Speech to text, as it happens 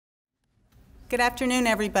Good afternoon,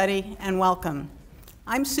 everybody, and welcome.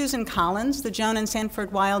 I'm Susan Collins, the Joan and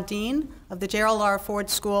Sanford Weill Dean of the Gerald R. Ford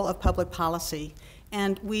School of Public Policy,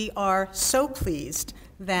 and we are so pleased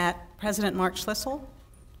that President Mark Schlissel,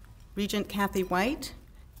 Regent Kathy White,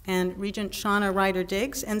 and Regent Shauna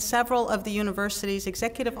Ryder-Diggs, and several of the university's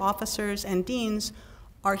executive officers and deans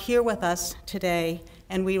are here with us today,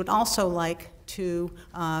 and we would also like to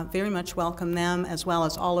very much welcome them, as well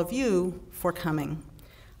as all of you, for coming.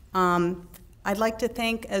 I'd like to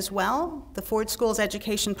thank as well the Ford School's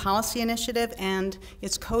Education Policy Initiative and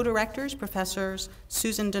its co-directors, Professors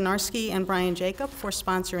Susan Donarski and Brian Jacob, for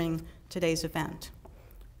sponsoring today's event.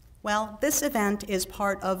 Well, this event is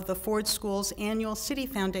part of the Ford School's annual Citi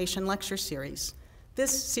Foundation lecture series.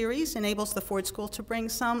 This series enables the Ford School to bring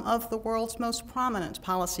some of the world's most prominent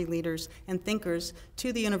policy leaders and thinkers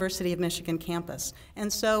to the University of Michigan campus.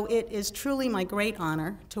 And so it is truly my great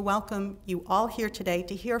honor to welcome you all here today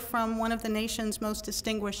to hear from one of the nation's most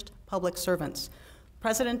distinguished public servants,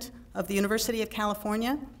 President of the University of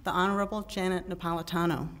California, the Honorable Janet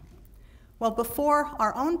Napolitano. Well, before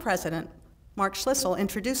our own president, Mark Schlissel,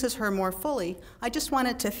 introduces her more fully, I just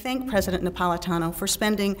wanted to thank President Napolitano for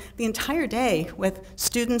spending the entire day with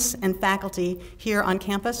students and faculty here on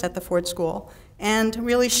campus at the Ford School and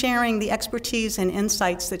really sharing the expertise and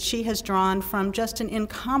insights that she has drawn from just an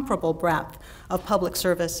incomparable breadth of public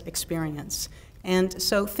service experience. And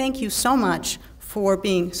so thank you so much for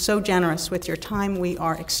being so generous with your time. We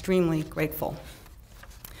are extremely grateful.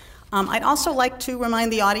 I'd also like to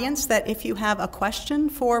remind the audience that if you have a question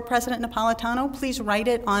for President Napolitano, please write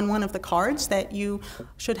it on one of the cards that you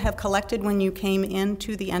should have collected when you came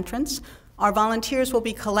into the entrance. Our volunteers will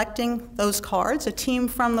be collecting those cards. A team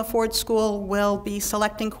from the Ford School will be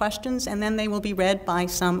selecting questions, and then they will be read by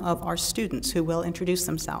some of our students who will introduce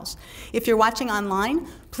themselves. If you're watching online,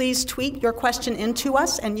 please tweet your question into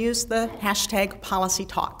us and use the hashtag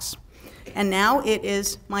 #PolicyTalks. And now it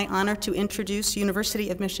is my honor to introduce University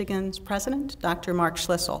of Michigan's president, Dr. Mark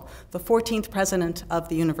Schlissel, the 14th president of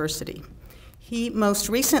the university. He most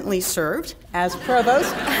recently served as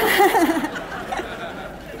provost.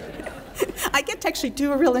 I get to actually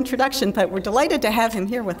do a real introduction, but we're delighted to have him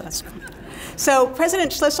here with us. So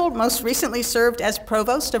President Schlissel most recently served as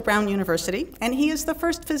provost of Brown University, and he is the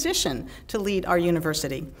first physician to lead our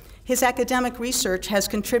university. His academic research has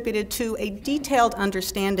contributed to a detailed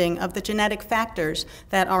understanding of the genetic factors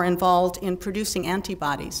that are involved in producing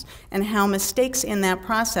antibodies and how mistakes in that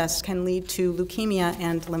process can lead to leukemia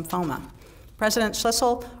and lymphoma. President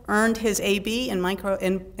Schlissel earned his AB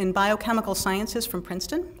in biochemical sciences from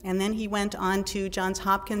Princeton, and then he went on to Johns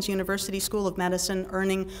Hopkins University School of Medicine,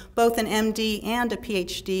 earning both an MD and a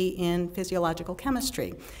PhD in physiological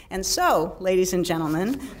chemistry. And so, ladies and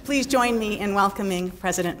gentlemen, please join me in welcoming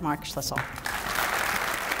President Mark Schlissel.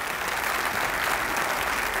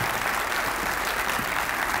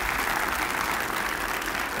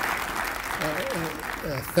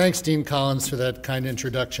 Thanks, Dean Collins, for that kind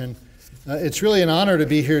introduction. It's really an honor to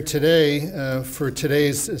be here today for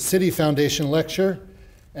today's Citi Foundation lecture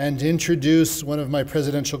and to introduce one of my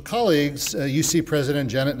presidential colleagues, UC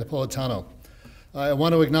President Janet Napolitano. I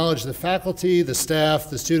want to acknowledge the faculty, the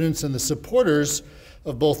staff, the students, and the supporters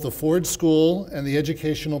of both the Ford School and the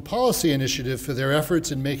Educational Policy Initiative for their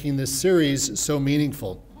efforts in making this series so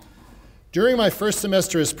meaningful. During my first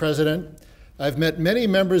semester as president, I've met many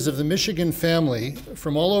members of the Michigan family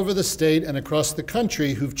from all over the state and across the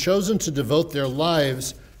country who've chosen to devote their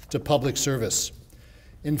lives to public service.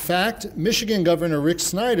 In fact, Michigan Governor Rick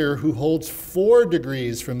Snyder, who holds 4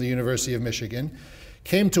 degrees from the University of Michigan,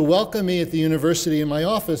 came to welcome me at the university in my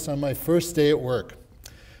office on my first day at work.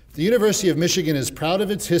 The University of Michigan is proud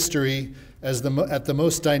of its history as at the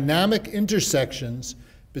most dynamic intersections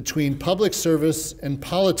between public service and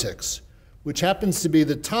politics, which happens to be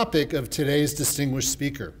the topic of today's distinguished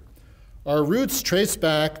speaker. Our roots trace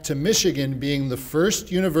back to Michigan being the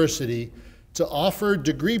first university to offer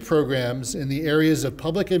degree programs in the areas of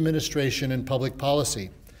public administration and public policy.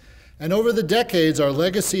 And over the decades, our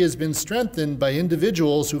legacy has been strengthened by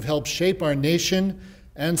individuals who've helped shape our nation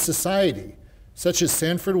and society, such as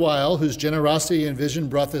Sanford Weill, whose generosity and vision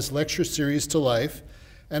brought this lecture series to life,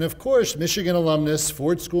 and of course, Michigan alumnus,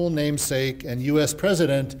 Ford School namesake, and U.S.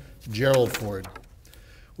 President Gerald Ford.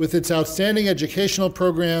 With its outstanding educational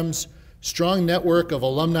programs, strong network of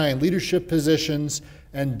alumni and leadership positions,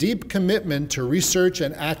 and deep commitment to research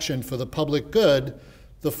and action for the public good,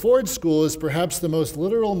 the Ford School is perhaps the most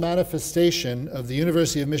literal manifestation of the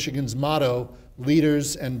University of Michigan's motto,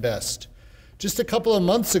 leaders and best. Just a couple of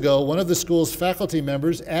months ago, one of the school's faculty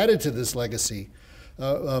members added to this legacy.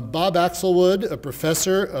 Bob Axelwood, a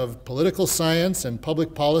professor of political science and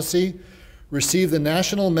public policy, received the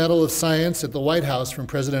National Medal of Science at the White House from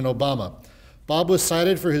President Obama. Bob was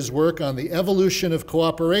cited for his work on the evolution of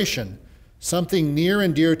cooperation, something near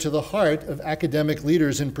and dear to the heart of academic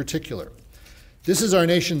leaders in particular. This is our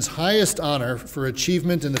nation's highest honor for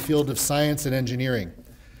achievement in the field of science and engineering.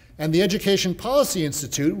 And the Education Policy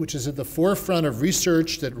Institute, which is at the forefront of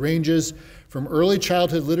research that ranges from early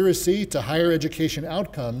childhood literacy to higher education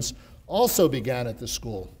outcomes, also began at the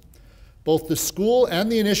school. Both the school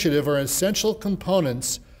and the initiative are essential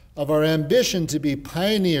components of our ambition to be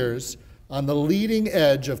pioneers on the leading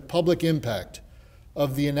edge of public impact,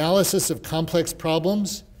 of the analysis of complex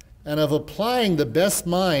problems, and of applying the best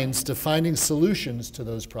minds to finding solutions to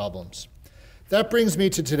those problems. That brings me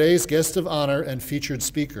to today's guest of honor and featured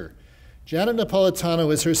speaker. Janet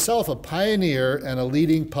Napolitano is herself a pioneer and a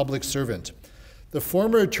leading public servant. The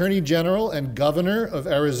former Attorney General and Governor of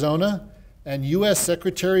Arizona and U.S.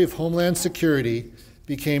 Secretary of Homeland Security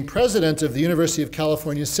became president of the University of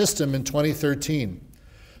California system in 2013.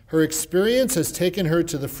 Her experience has taken her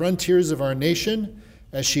to the frontiers of our nation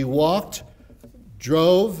as she walked,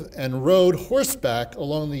 drove, and rode horseback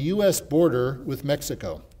along the U.S. border with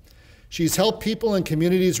Mexico. She's helped people and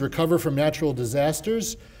communities recover from natural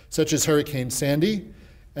disasters, such as Hurricane Sandy,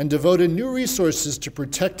 and devoted new resources to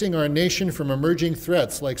protecting our nation from emerging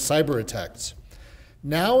threats like cyber attacks.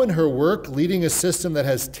 Now in her work leading a system that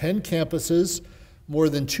has 10 campuses, more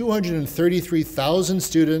than 233,000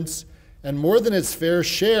 students, and more than its fair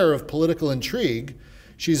share of political intrigue,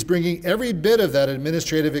 she's bringing every bit of that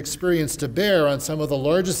administrative experience to bear on some of the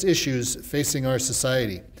largest issues facing our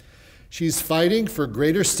society. She's fighting for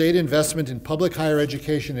greater state investment in public higher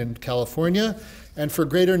education in California and for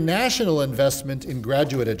greater national investment in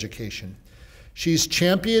graduate education. She's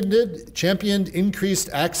championed increased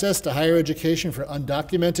access to higher education for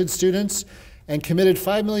undocumented students and committed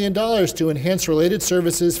 $5 million to enhance related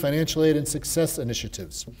services, financial aid, and success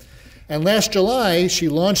initiatives. And last July, she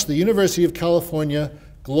launched the University of California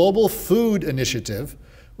Global Food Initiative,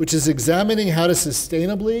 which is examining how to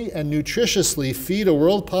sustainably and nutritiously feed a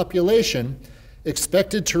world population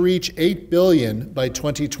expected to reach 8 billion by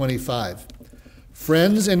 2025.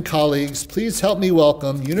 Friends and colleagues, please help me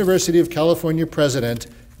welcome University of California President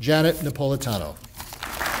Janet Napolitano.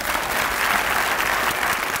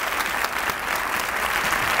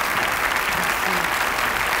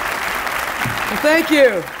 Well, thank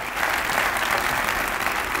you.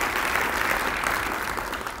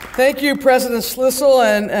 Thank you, President Schlissel,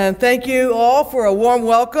 and thank you all for a warm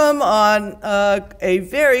welcome on a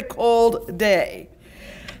very cold day.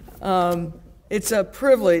 It's a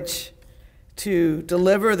privilege to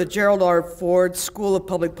deliver the Gerald R. Ford School of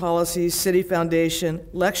Public Policy's Citi Foundation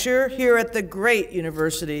lecture here at the great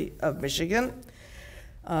University of Michigan,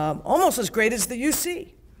 almost as great as the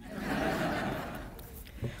UC.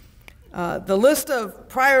 The list of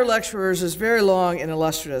prior lecturers is very long and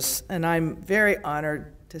illustrious, and I'm very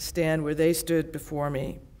honored to stand where they stood before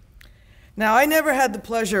me. Now, I never had the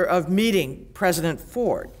pleasure of meeting President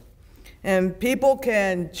Ford, and people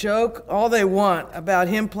can joke all they want about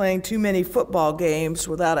him playing too many football games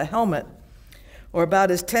without a helmet, or about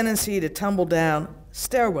his tendency to tumble down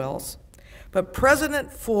stairwells. But President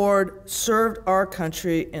Ford served our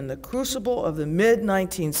country in the crucible of the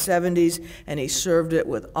mid-1970s, and he served it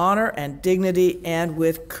with honor and dignity and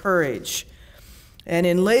with courage. And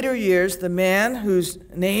in later years, the man whose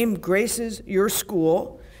name graces your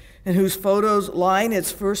school and whose photos line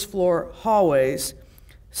its first-floor hallways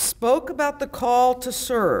spoke about the call to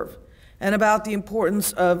serve and about the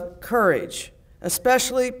importance of courage,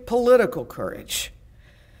 especially political courage.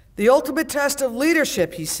 The ultimate test of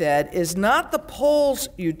leadership, he said, is not the polls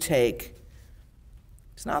you take.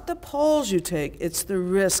 It's not the polls you take, it's the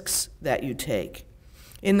risks that you take.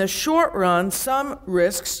 In the short run, some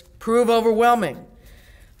risks prove overwhelming.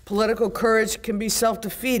 Political courage can be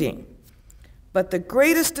self-defeating. But the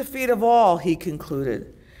greatest defeat of all, he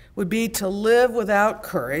concluded, would be to live without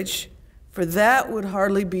courage, for that would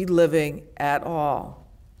hardly be living at all.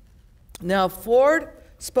 Now, Ford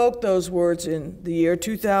spoke those words in the year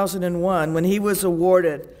 2001 when he was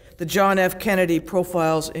awarded the John F. Kennedy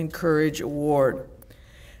Profiles in Courage Award.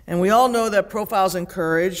 And we all know that Profiles in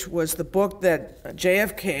Courage was the book that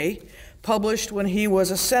JFK published when he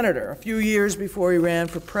was a senator, a few years before he ran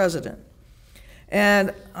for president.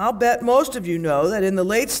 And I'll bet most of you know that in the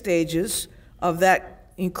late stages of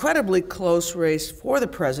that incredibly close race for the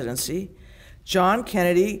presidency, John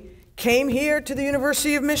Kennedy came here to the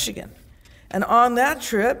University of Michigan. And on that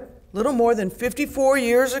trip, little more than 54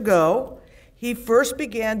 years ago, he first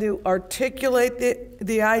began to articulate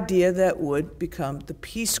the idea that would become the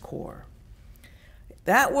Peace Corps.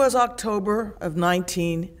 That was October of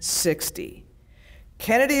 1960.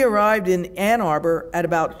 Kennedy arrived in Ann Arbor at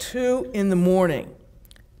about 2 in the morning.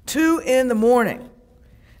 2 in the morning.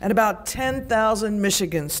 And about 10,000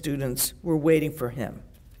 Michigan students were waiting for him.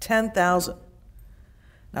 10,000.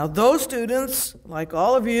 Now, those students, like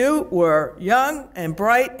all of you, were young and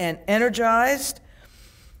bright and energized,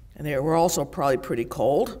 and they were also probably pretty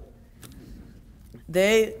cold.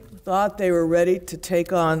 They thought they were ready to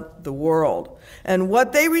take on the world. And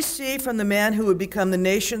what they received from the man who would become the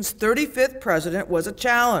nation's 35th president was a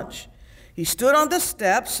challenge. He stood on the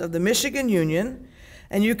steps of the Michigan Union,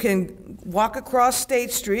 and you can walk across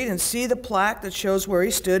State Street and see the plaque that shows where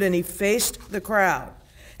he stood, and he faced the crowd.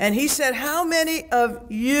 And he said, how many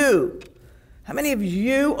of you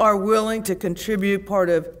are willing to contribute part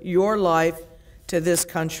of your life to this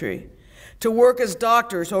country? To work as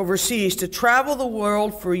doctors overseas, to travel the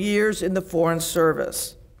world for years in the Foreign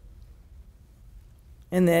Service.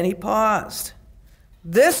 And then he paused.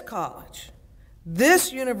 This college,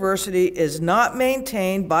 this university is not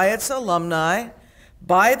maintained by its alumni,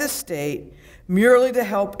 by the state, merely to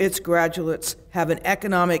help its graduates have an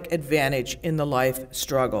economic advantage in the life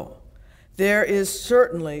struggle. There is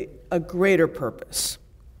certainly a greater purpose.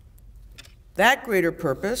 That greater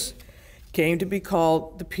purpose came to be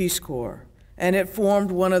called the Peace Corps, and it formed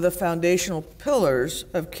one of the foundational pillars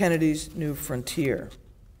of Kennedy's New Frontier.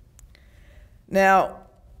 Now,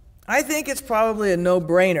 I think it's probably a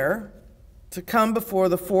no-brainer to come before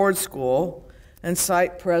the Ford School and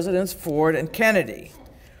cite Presidents Ford and Kennedy,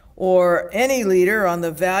 or any leader on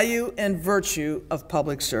the value and virtue of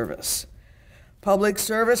public service. Public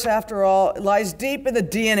service, after all, lies deep in the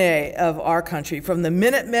DNA of our country, from the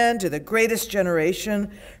Minutemen to the greatest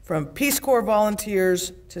generation, from Peace Corps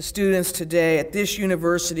volunteers to students today at this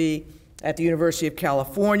university, at the University of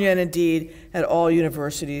California, and indeed at all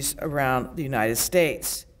universities around the United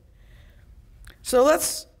States. So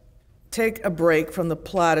let's take a break from the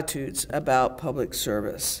platitudes about public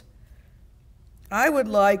service. I would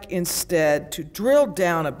like instead to drill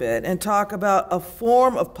down a bit and talk about a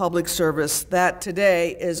form of public service that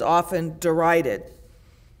today is often derided.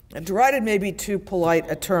 And derided may be too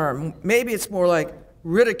polite a term. Maybe it's more like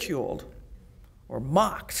ridiculed or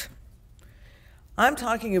mocked. I'm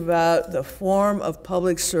talking about the form of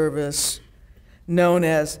public service known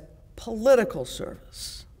as political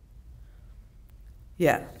service.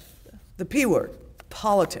 Yeah, the P word,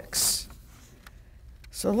 politics.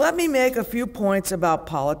 So let me make a few points about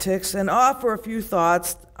politics and offer a few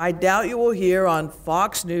thoughts I doubt you will hear on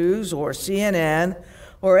Fox News or CNN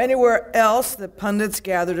or anywhere else that pundits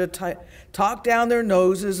gather to talk down their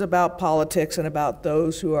noses about politics and about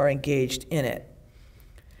those who are engaged in it.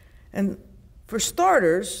 And for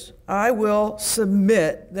starters, I will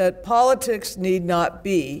submit that politics need not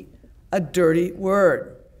be a dirty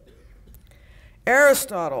word.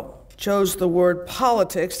 Aristotle chose the word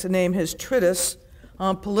politics to name his treatise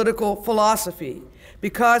on political philosophy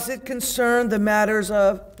because it concerned the matters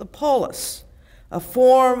of the polis, a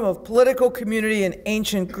form of political community in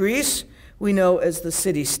ancient Greece we know as the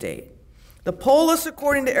city-state. The polis,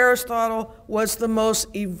 according to Aristotle, was the most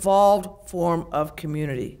evolved form of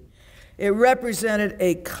community. It represented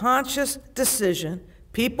a conscious decision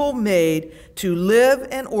people made to live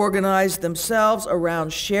and organize themselves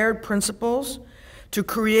around shared principles, to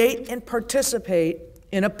create and participate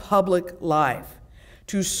in a public life.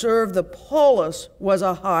 To serve the polis was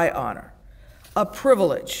a high honor, a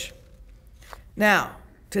privilege. Now,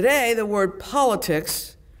 today the word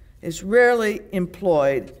politics is rarely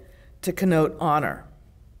employed to connote honor.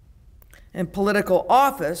 And political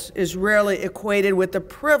office is rarely equated with the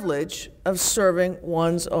privilege of serving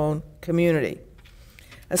one's own community.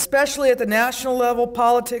 Especially at the national level,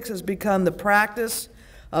 politics has become the practice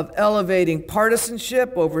of elevating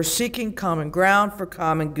partisanship over seeking common ground for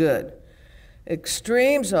common good.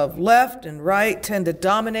 Extremes of left and right tend to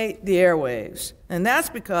dominate the airwaves. And that's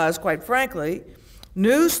because, quite frankly,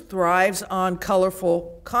 news thrives on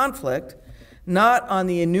colorful conflict, not on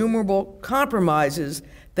the innumerable compromises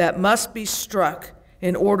that must be struck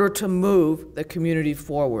in order to move the community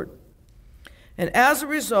forward. And as a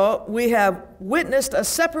result, we have witnessed a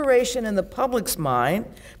separation in the public's mind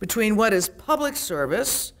between what is public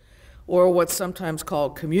service, or what's sometimes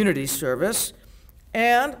called community service,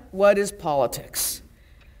 and what is politics.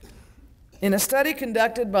 In a study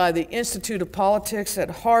conducted by the Institute of Politics at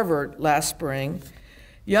Harvard last spring,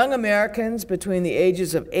 young Americans between the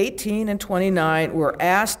ages of 18 and 29 were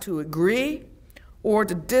asked to agree or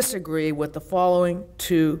to disagree with the following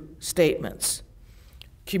two statements.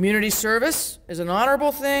 Community service is an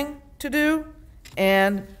honorable thing to do,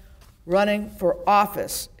 and running for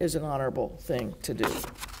office is an honorable thing to do.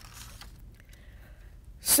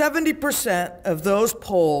 70% of those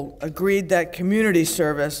polled agreed that community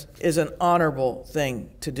service is an honorable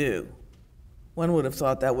thing to do. One would have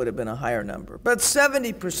thought that would have been a higher number, but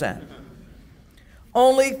 70%.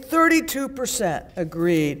 Only 32%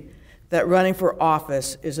 agreed that running for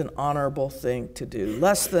office is an honorable thing to do,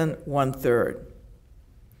 less than 1/3.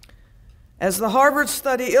 As the Harvard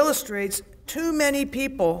study illustrates, too many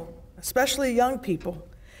people, especially young people,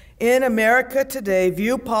 in America today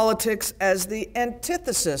view politics as the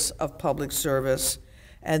antithesis of public service,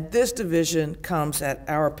 and this division comes at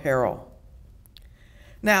our peril.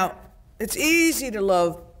 Now, it's easy to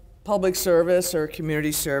love public service or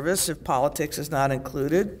community service if politics is not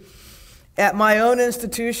included. At my own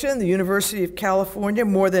institution, the University of California,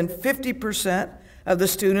 more than 50% of the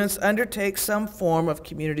students undertake some form of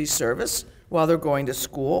community service while they're going to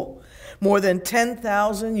school. More than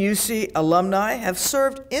 10,000 UC alumni have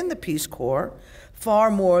served in the Peace Corps,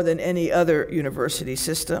 far more than any other university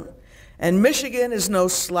system. And Michigan is no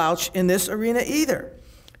slouch in this arena either.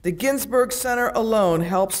 The Ginsburg Center alone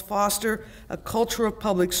helps foster a culture of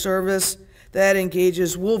public service that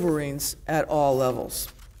engages Wolverines at all levels.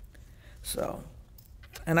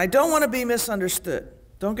 And I don't want to be misunderstood.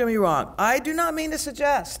 Don't get me wrong. I do not mean to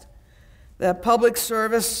suggest that public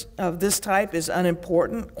service of this type is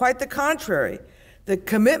unimportant. Quite the contrary. The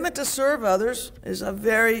commitment to serve others is a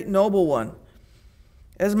very noble one.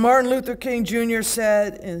 As Martin Luther King Jr.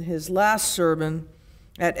 said in his last sermon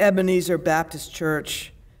at Ebenezer Baptist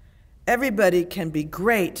Church, everybody can be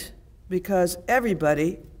great because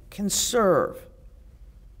everybody can serve.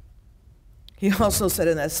 He also said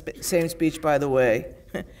in that same speech, by the way,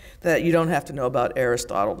 that you don't have to know about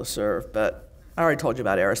Aristotle to serve, but I already told you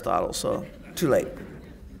about Aristotle, so too late.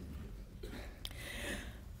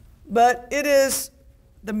 But it is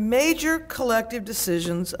the major collective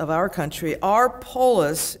decisions of our country, our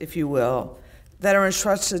polis, if you will, that are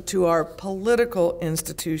entrusted to our political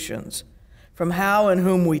institutions, from how and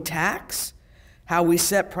whom we tax, how we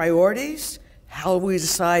set priorities, how we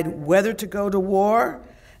decide whether to go to war,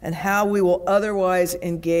 and how we will otherwise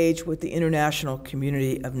engage with the international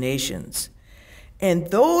community of nations. And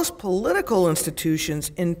those political institutions,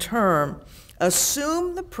 in turn,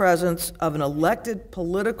 assume the presence of an elected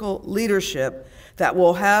political leadership that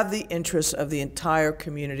will have the interests of the entire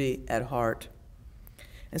community at heart.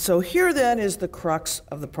 And so here then is the crux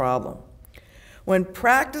of the problem. When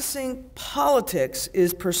practicing politics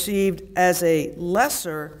is perceived as a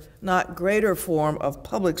lesser, not greater form of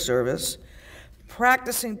public service,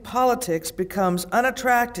 practicing politics becomes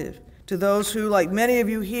unattractive to those who, like many of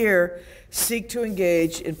you here, seek to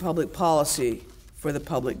engage in public policy for the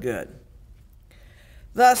public good.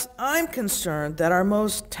 Thus, I'm concerned that our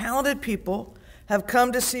most talented people have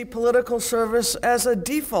come to see political service as a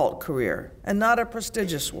default career and not a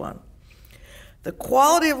prestigious one. The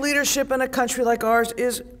quality of leadership in a country like ours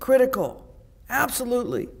is critical.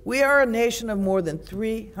 Absolutely. We are a nation of more than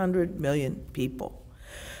 300 million people,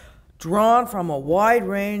 drawn from a wide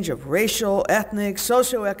range of racial, ethnic,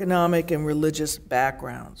 socioeconomic, and religious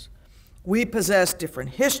backgrounds. We possess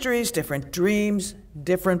different histories, different dreams,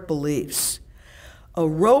 different beliefs. A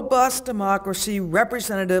robust democracy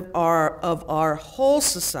representative of our whole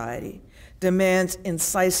society demands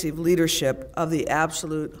incisive leadership of the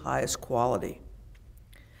absolute highest quality.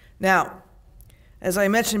 Now, as I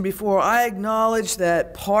mentioned before, I acknowledge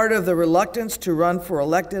that part of the reluctance to run for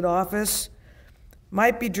elected office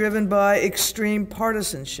might be driven by extreme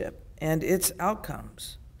partisanship and its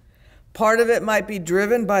outcomes. Part of it might be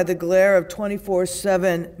driven by the glare of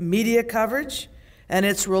 24/7 media coverage and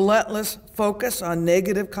its relentless focus on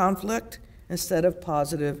negative conflict instead of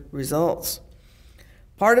positive results.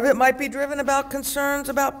 Part of it might be driven about concerns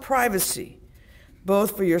about privacy,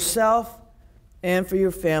 both for yourself and for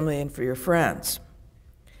your family and for your friends.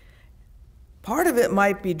 Part of it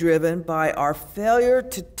might be driven by our failure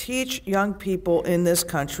to teach young people in this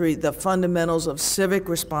country the fundamentals of civic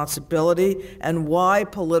responsibility and why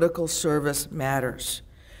political service matters.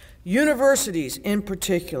 Universities, in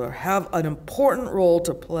particular, have an important role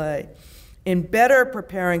to play in better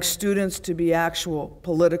preparing students to be actual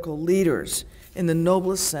political leaders in the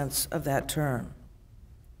noblest sense of that term.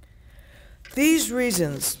 These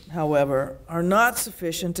reasons, however, are not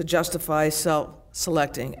sufficient to justify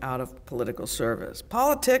self-selecting out of political service.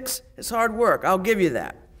 Politics is hard work, I'll give you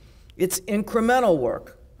that. It's incremental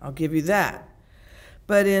work, I'll give you that.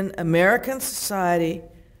 But in American society,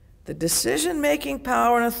 the decision-making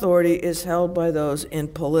power and authority is held by those in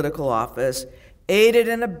political office, aided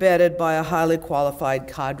and abetted by a highly qualified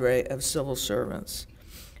cadre of civil servants.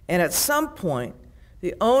 And at some point,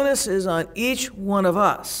 The onus is on each one of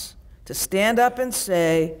us to stand up and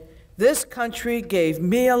say, this country gave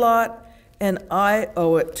me a lot, and I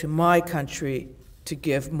owe it to my country to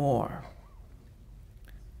give more.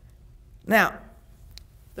 Now,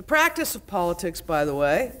 the practice of politics, by the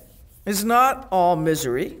way, is not all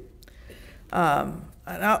misery.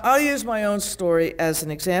 I'll use my own story as an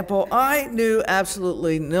example. I knew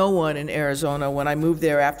absolutely no one in Arizona when I moved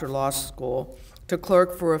there after law school to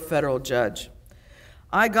clerk for a federal judge.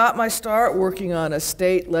 I got my start working on a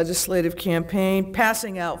state legislative campaign,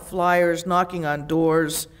 passing out flyers, knocking on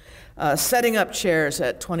doors, setting up chairs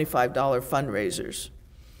at $25 fundraisers.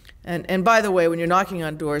 And by the way, when you're knocking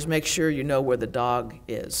on doors, make sure you know where the dog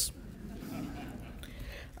is.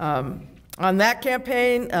 On that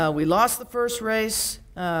campaign, we lost the first race.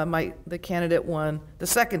 The candidate won the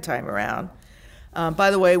second time around.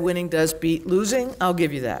 By the way, winning does beat losing. I'll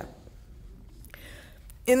give you that.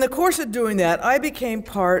 In the course of doing that, I became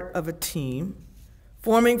part of a team,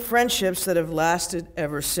 forming friendships that have lasted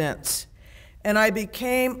ever since. And I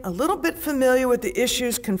became a little bit familiar with the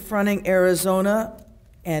issues confronting Arizona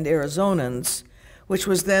and Arizonans, which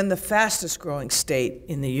was then the fastest growing state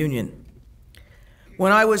in the Union.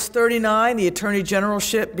 When I was 39, the Attorney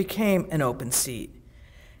Generalship became an open seat.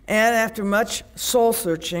 And after much soul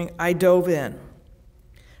searching, I dove in.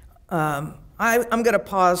 I'm going to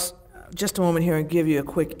pause just a moment here and give you a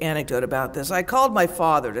quick anecdote about this. I called my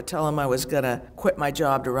father to tell him I was going to quit my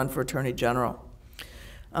job to run for Attorney General.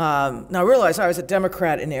 Now, I realized I was a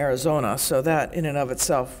Democrat in Arizona, so that in and of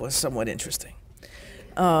itself was somewhat interesting.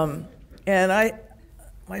 My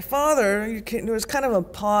father, there was kind of a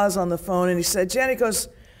pause on the phone, and he said, Jen, he goes,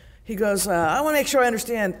 I want to make sure I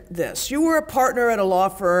understand this. You were a partner at a law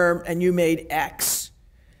firm, and you made X.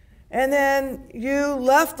 And then you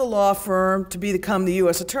left the law firm to become the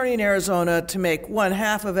U.S. Attorney in Arizona to make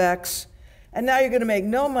 1/2 of X. And now you're going to make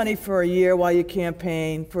no money for a year while you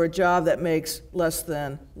campaign for a job that makes less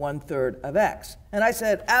than 1/3 of X. And I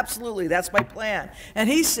said, absolutely, that's my plan. And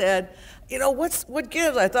he said, you know, what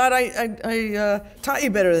gives? I thought I taught you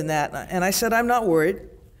better than that. And I said, I'm not worried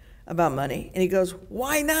about money. And he goes,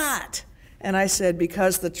 why not? And I said,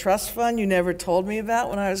 because the trust fund you never told me about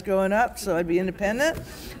when I was growing up, so I'd be independent.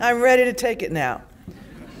 I'm ready to take it now.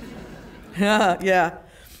 Yeah.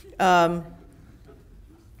 Ha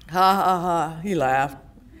ha ha, he laughed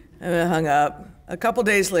and then hung up. A couple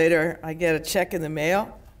days later, I get a check in the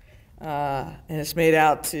mail, and it's made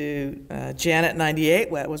out to Janet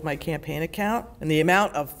 98, that was my campaign account, and the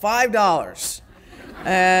amount of $5.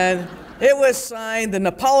 And it was signed the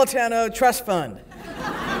Napolitano Trust Fund.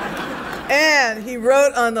 And he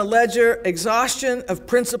wrote on the ledger, exhaustion of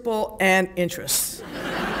principal and interest.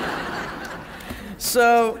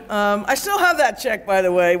 So I still have that check, by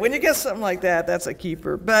the way. When you get something like that, that's a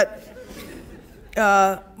keeper. But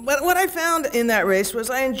what I found in that race was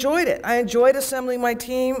I enjoyed it. I enjoyed assembling my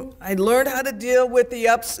team. I learned how to deal with the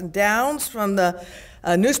ups and downs, from the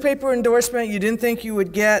newspaper endorsement you didn't think you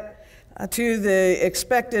would get to the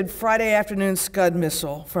expected Friday afternoon Scud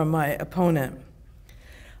missile from my opponent.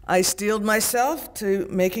 I steeled myself to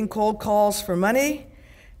making cold calls for money,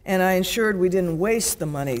 and I ensured we didn't waste the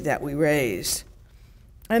money that we raised.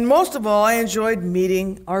 And most of all, I enjoyed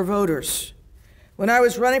meeting our voters. When I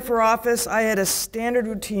was running for office, I had a standard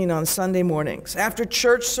routine on Sunday mornings. After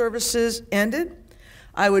church services ended,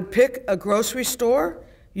 I would pick a grocery store,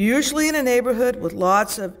 usually in a neighborhood with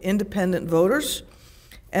lots of independent voters,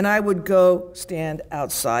 and I would go stand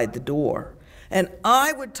outside the door. And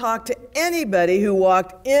I would talk to anybody who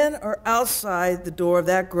walked in or outside the door of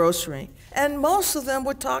that grocery, and most of them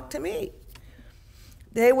would talk to me.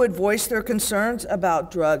 They would voice their concerns about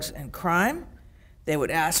drugs and crime. They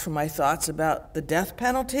would ask for my thoughts about the death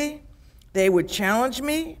penalty. They would challenge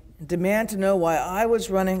me and demand to know why I was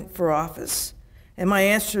running for office. And my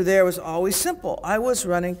answer there was always simple. I was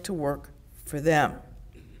running to work for them.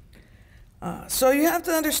 So you have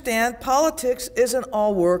to understand, politics isn't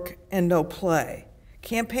all work and no play.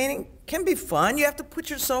 Campaigning can be fun. You have to put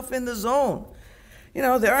yourself in the zone. You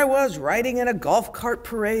know, there I was riding in a golf cart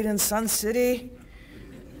parade in Sun City.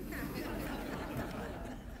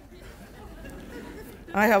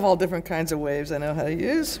 I have all different kinds of waves I know how to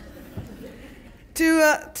use.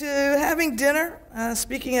 To having dinner,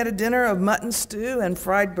 speaking at a dinner of mutton stew and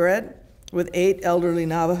fried bread with 8 elderly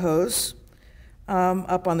Navajos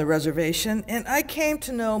up on the reservation. And I came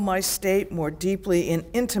to know my state more deeply and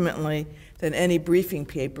intimately than any briefing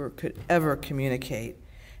paper could ever communicate.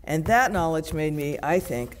 And that knowledge made me, I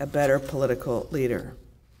think, a better political leader.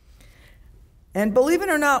 And believe it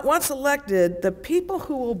or not, once elected, the people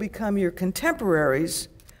who will become your contemporaries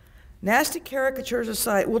Nasty caricatures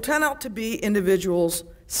aside, will turn out to be individuals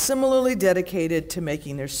similarly dedicated to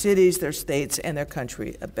making their cities, their states, and their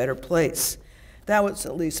country a better place. That was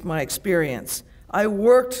at least my experience. I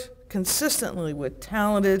worked consistently with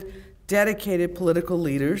talented, dedicated political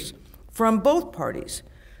leaders from both parties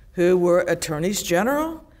who were attorneys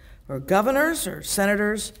general, or governors, or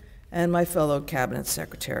senators, and my fellow cabinet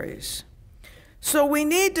secretaries. So we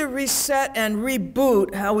need to reset and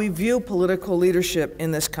reboot how we view political leadership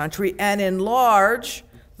in this country and enlarge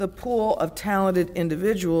the pool of talented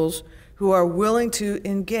individuals who are willing to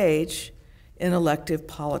engage in elective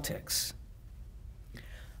politics.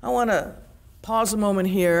 I want to pause a moment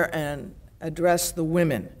here and address the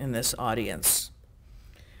women in this audience.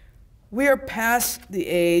 We are past the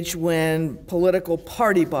age when political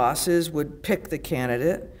party bosses would pick the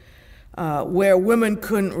candidate, where women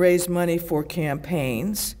couldn't raise money for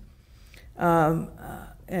campaigns. And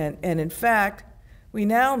in fact, we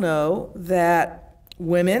now know that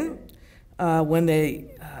women, when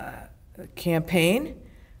they campaign,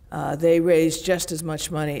 they raise just as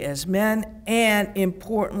much money as men, and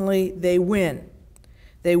importantly, they win.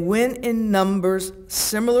 They win in numbers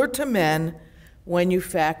similar to men when you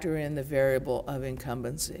factor in the variable of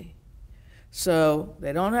incumbency. So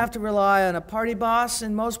they don't have to rely on a party boss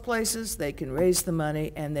in most places. They can raise the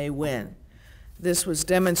money and they win. This was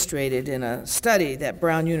demonstrated in a study that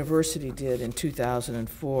Brown University did in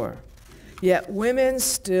 2004. Yet women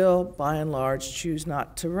still, by and large, choose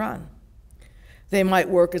not to run. They might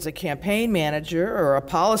work as a campaign manager or a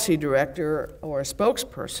policy director or a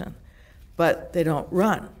spokesperson, but they don't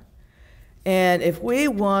run. And if we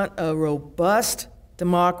want a robust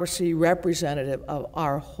democracy representative of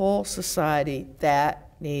our whole society, that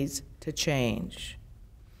needs to change.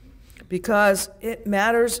 Because it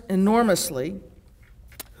matters enormously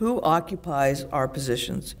who occupies our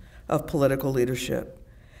positions of political leadership.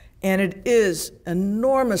 And it is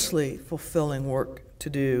enormously fulfilling work to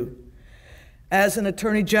do. As an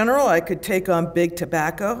attorney general, I could take on big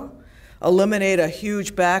tobacco, eliminate a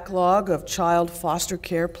huge backlog of child foster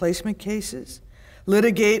care placement cases,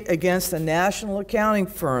 litigate against a national accounting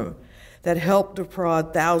firm that helped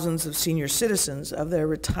defraud thousands of senior citizens of their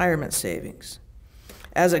retirement savings.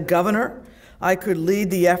 As a governor, I could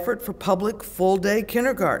lead the effort for public full-day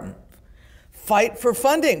kindergarten, fight for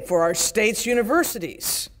funding for our state's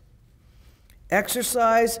universities,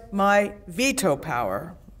 exercise my veto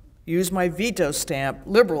power, use my veto stamp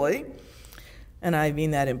liberally, and I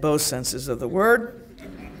mean that in both senses of the word,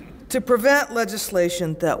 to prevent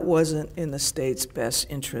legislation that wasn't in the state's best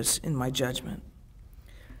interests, in my judgment.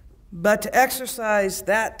 But to exercise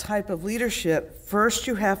that type of leadership, first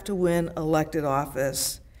you have to win elected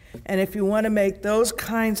office. And if you want to make those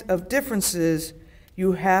kinds of differences,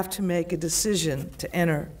 you have to make a decision to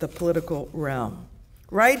enter the political realm.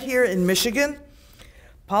 Right here in Michigan,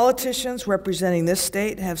 politicians representing this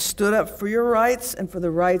state have stood up for your rights and for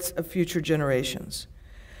the rights of future generations.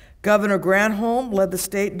 Governor Granholm led the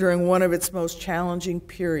state during one of its most challenging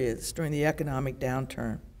periods during the economic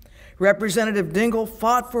downturn. Representative Dingell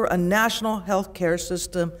fought for a national health care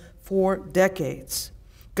system for decades.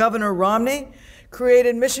 Governor Romney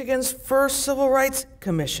created Michigan's first Civil Rights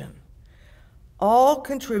Commission. All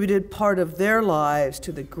contributed part of their lives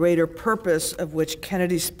to the greater purpose of which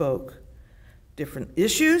Kennedy spoke. Different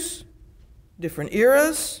issues, different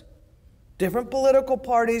eras, different political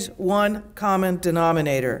parties, one common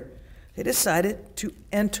denominator. They decided to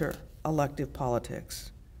enter elective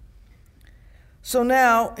politics. So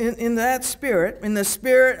now, in that spirit, in the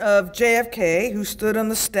spirit of JFK, who stood on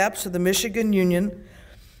the steps of the Michigan Union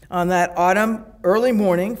on that autumn early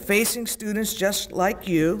morning, facing students just like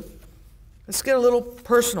you, let's get a little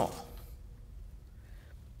personal.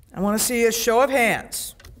 I want to see a show of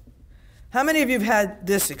hands. How many of you have had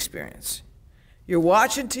this experience? You're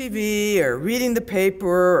watching TV or reading the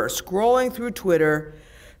paper or scrolling through Twitter,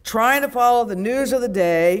 trying to follow the news of the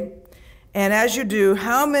day, and as you do,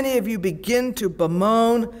 how many of you begin to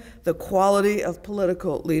bemoan the quality of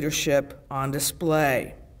political leadership on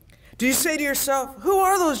display? Do you say to yourself, who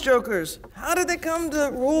are those jokers? How did they come to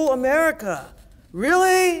rule America?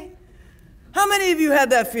 Really? How many of you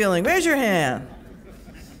had that feeling? Raise your hand.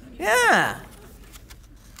 Yeah.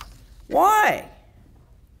 Why?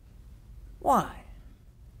 Why?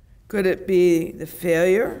 Could it be the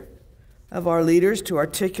failure of our leaders to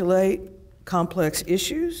articulate complex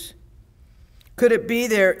issues? Could it be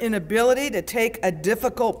their inability to take a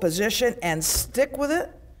difficult position and stick with it?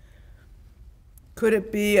 Could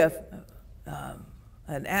it be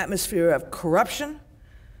an atmosphere of corruption,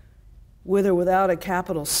 with or without a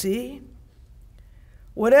capital C?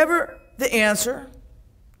 Whatever the answer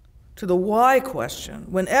to the why question.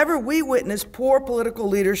 Whenever we witness poor political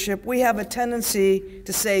leadership, we have a tendency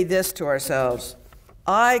to say this to ourselves: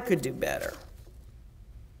 I could do better.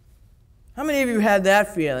 How many of you had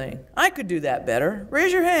that feeling? I could do that better.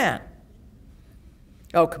 Raise your hand.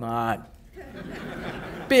 Oh, come on.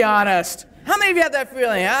 Be honest. How many of you had that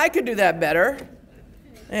feeling? I could do that better.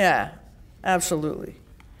 Yeah, absolutely.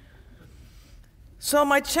 So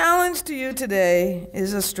my challenge to you today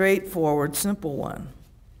is a straightforward, simple one.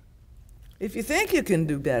 If you think you can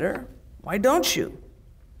do better, why don't you?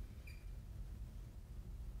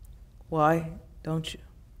 Why don't you?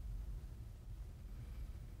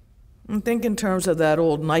 And think in terms of that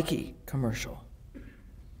old Nike commercial.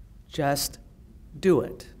 Just do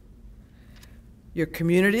it. Your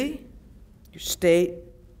community, your state,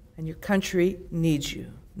 and your country needs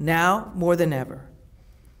you, now more than ever.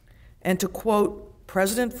 And to quote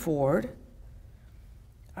President Ford,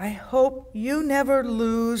 I hope you never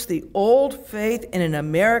lose the old faith in an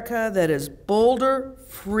America that is bolder,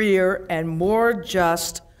 freer, and more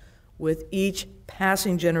just with each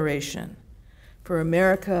passing generation. For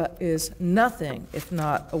America is nothing if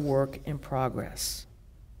not a work in progress.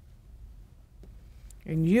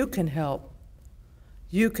 And you can help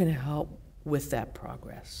with that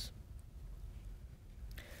progress.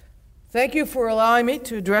 Thank you for allowing me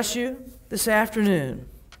to address you this afternoon.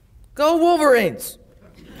 Go Wolverines!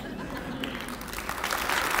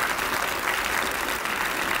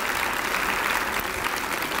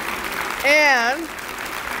 And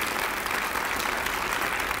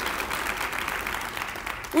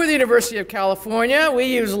we're the University of California. We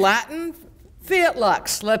use Latin. Fiat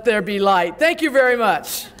lux, let there be light. Thank you very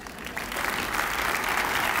much.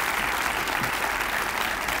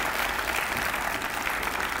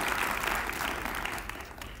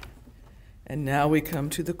 And now we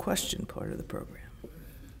come to the question part of the program.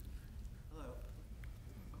 Hello.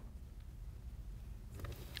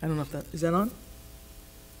 I don't know if is that on?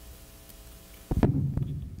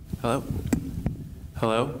 Hello?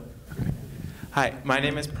 Hello? Hi, my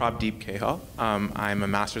name is Prabdeep Kehal. I'm a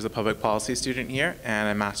Master's of Public Policy student here, and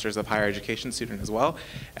a Master's of Higher Education student as well.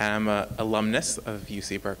 And I'm an alumnus of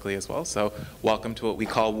UC Berkeley as well, so welcome to what we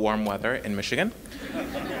call warm weather in Michigan.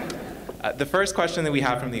 The first question that we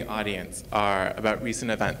have from the audience are about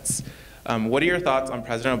recent events. What are your thoughts on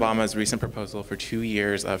President Obama's recent proposal for 2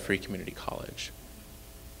 years of free community college?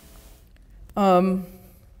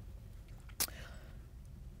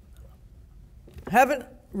 Haven't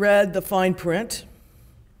read the fine print,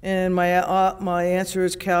 and my answer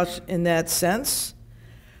is couched in that sense.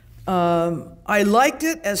 I liked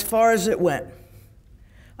it as far as it went.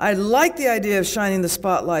 I like the idea of shining the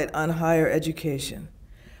spotlight on higher education.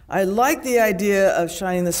 I like the idea of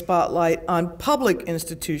shining the spotlight on public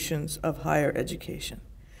institutions of higher education.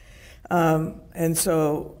 And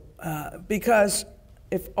so, because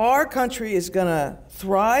if our country is going to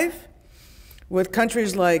thrive with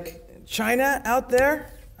countries like China out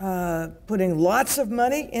there, putting lots of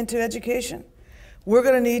money into education, we're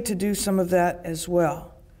going to need to do some of that as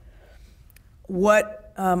well.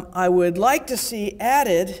 What I would like to see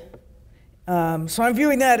added, so I'm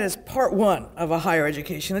viewing that as part one of a higher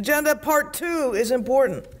education agenda. Part two is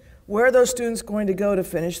important. Where are those students going to go to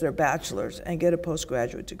finish their bachelor's and get a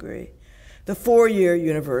postgraduate degree? The four-year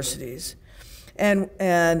universities. And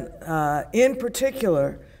in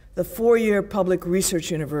particular, the four-year public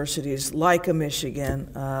research universities like a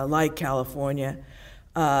Michigan, like California,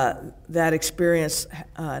 that experience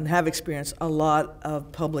and have experienced a lot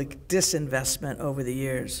of public disinvestment over the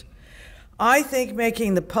years. I think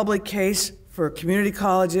making the public case for community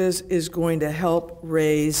colleges is going to help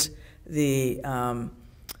raise the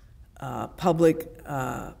public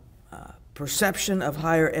perception of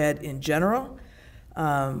higher ed in general.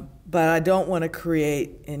 But I don't want to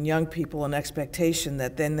create in young people an expectation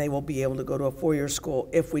that then they will be able to go to a four-year school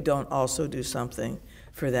if we don't also do something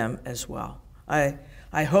for them as well.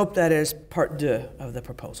 I hope that is part deux of the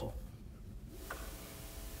proposal.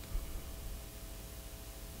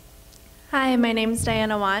 Hi, my name is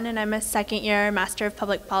Diana Wan, and I'm a second-year Master of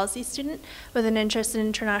Public Policy student with an interest in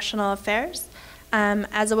international affairs.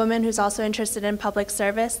 As a woman who's also interested in public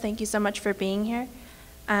service, thank you so much for being here.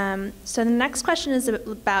 So the next question is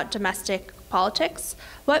about domestic politics.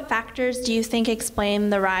 What factors do you think explain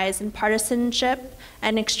the rise in partisanship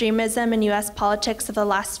and extremism in U.S. politics of the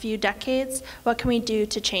last few decades? What can we do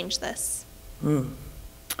to change this?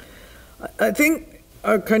 I think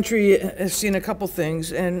our country has seen a couple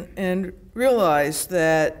things and realized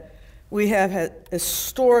that we have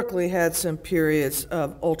historically had some periods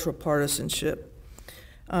of ultra-partisanship.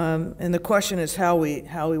 And the question is how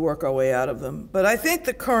we work our way out of them. But I think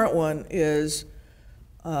the current one is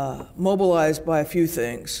mobilized by a few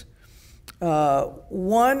things.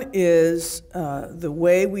 One is the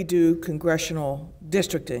way we do congressional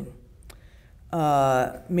districting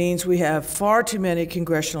means we have far too many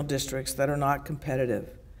congressional districts that are not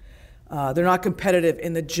competitive. They're not competitive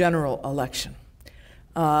in the general election.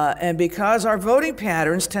 And because our voting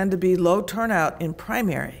patterns tend to be low turnout in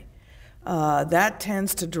primary, that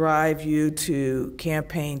tends to drive you to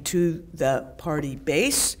campaign to the party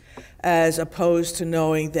base, as opposed to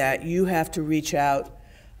knowing that you have to reach out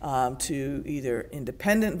to either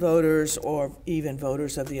independent voters or even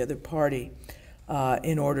voters of the other party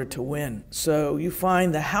in order to win. So you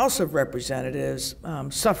find the House of Representatives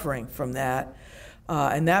suffering from that,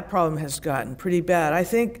 and that problem has gotten pretty bad. I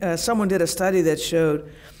think someone did a study that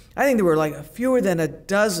showed, I think there were like fewer than a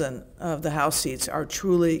dozen of the House seats are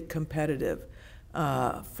truly competitive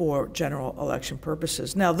for general election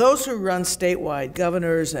purposes. Now, those who run statewide,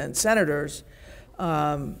 governors and senators,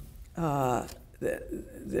 there's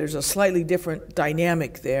a slightly different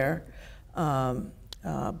dynamic there.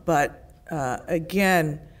 But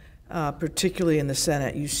again, particularly in the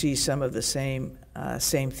Senate, you see some of the same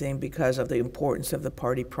thing because of the importance of the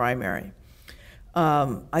party primary.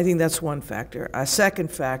 I think that's one factor. A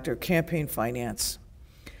second factor, campaign finance.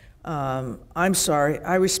 I'm sorry,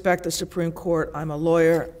 I respect the Supreme Court. I'm a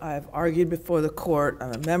lawyer. I've argued before the court.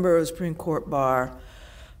 I'm a member of the Supreme Court bar.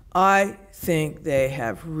 I think they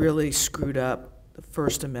have really screwed up the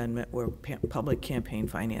First Amendment where public campaign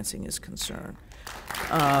financing is concerned.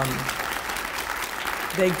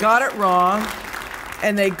 They got it wrong,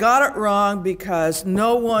 and they got it wrong because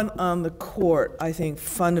no one on the court, I think,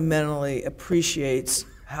 fundamentally appreciates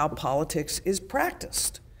how politics is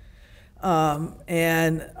practiced.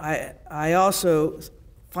 And I also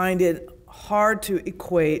find it hard to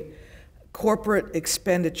equate corporate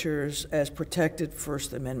expenditures as protected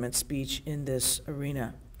First Amendment speech in this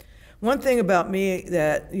arena. One thing about me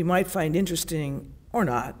that you might find interesting, or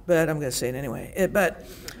not, but I'm going to say it anyway.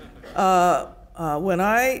 When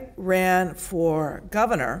I ran for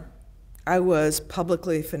governor, I was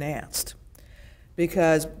publicly financed.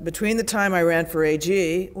 Because between the time I ran for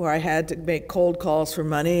AG, where I had to make cold calls for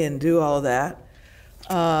money and do all of that,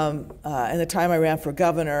 and the time I ran for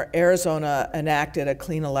governor, Arizona enacted a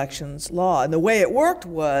clean elections law. And the way it worked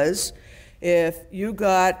was, if you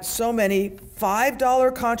got so many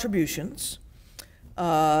 $5 contributions,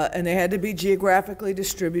 and they had to be geographically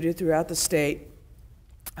distributed throughout the state,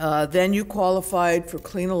 then you qualified for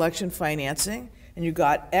clean election financing, and you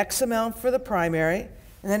got X amount for the primary,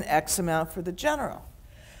 and then X amount for the general.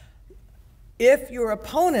 If your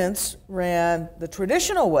opponents ran the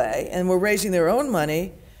traditional way and were raising their own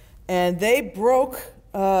money, and they broke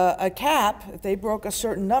a cap, if they broke a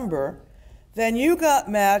certain number, then you got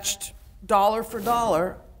matched dollar for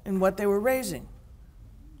dollar in what they were raising.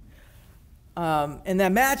 And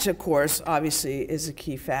that match, of course, obviously is a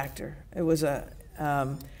key factor. It was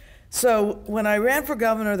so when I ran for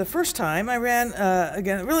governor the first time, I ran,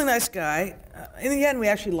 again, a really nice guy. In the end, we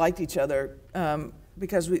actually liked each other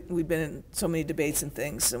because we'd been in so many debates and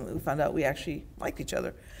things, and we found out we actually liked each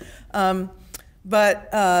other.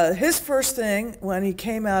 But his first thing, when he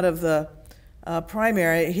came out of the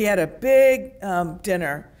primary, he had a big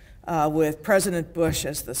dinner with President Bush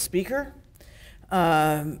as the speaker,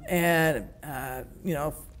 and you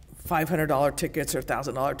know, $500 tickets or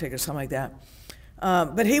 $1,000 tickets, something like that.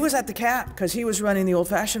 But he was at the cap because he was running the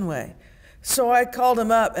old-fashioned way. So I called him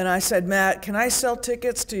up and I said, Matt, can I sell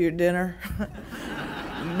tickets to your dinner?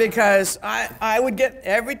 Because I would get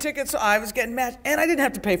every ticket, so I was getting matched, and I didn't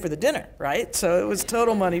have to pay for the dinner, right? So it was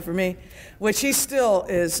total money for me, which he still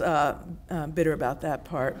is bitter about that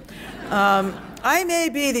part. I may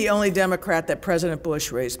be the only Democrat that President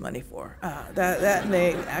Bush raised money for. That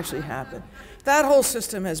may actually happen. That whole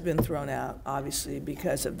system has been thrown out, obviously,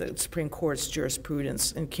 because of the Supreme Court's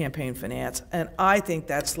jurisprudence in campaign finance, and I think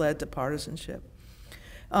that's led to partisanship.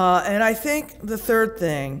 And I think the third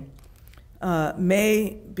thing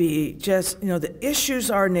may be just, you know, the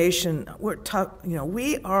issues our nation,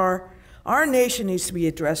 our nation needs to be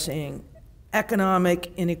addressing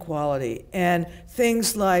economic inequality and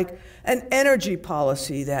things like an energy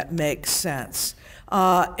policy that makes sense.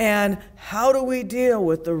 And how do we deal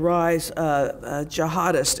with the rise of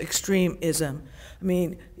jihadist extremism? I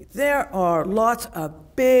mean, there are lots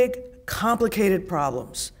of big, complicated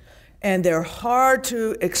problems, and they're hard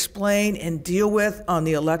to explain and deal with on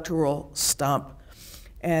the electoral stump.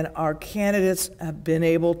 And our candidates have been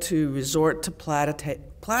able to resort to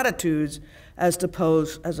platitudes as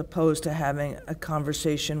opposed to having a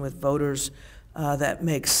conversation with voters that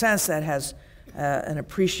makes sense, that has an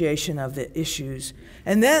appreciation of the issues.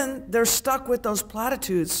 And then they're stuck with those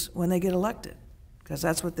platitudes when they get elected, because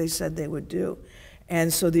that's what they said they would do.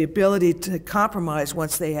 And so the ability to compromise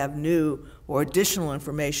once they have new or additional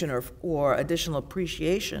information or additional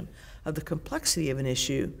appreciation of the complexity of an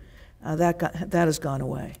issue, that has gone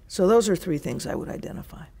away. So those are three things I would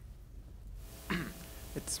identify.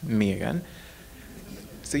 It's me again.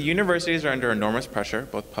 So universities are under enormous pressure,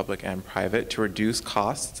 both public and private, to reduce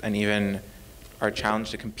costs and even are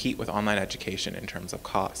challenged to compete with online education in terms of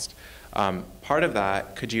cost. Part of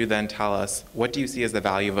that, could you then tell us, what do you see as the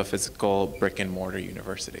value of a physical brick and mortar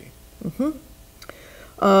university? Yeah,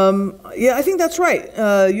 I think that's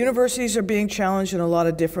right. Universities are being challenged in a lot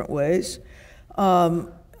of different ways. And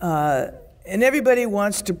everybody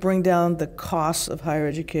wants to bring down the costs of higher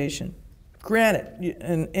education. Granted,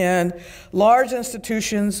 and large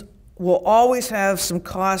institutions will always have some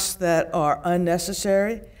costs that are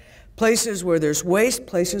unnecessary, places where there's waste,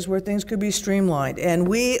 places where things could be streamlined. And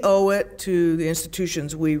we owe it to the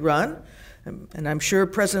institutions we run, and I'm sure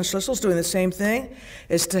President Schlissel's doing the same thing,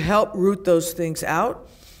 is to help root those things out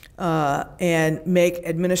and make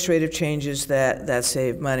administrative changes that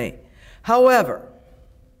save money. However,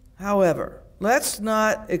 let's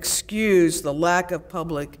not excuse the lack of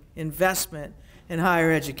public investment in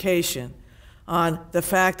higher education on the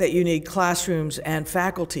fact that you need classrooms and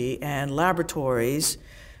faculty and laboratories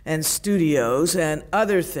and studios and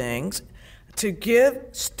other things to give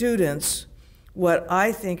students what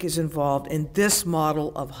I think is involved in this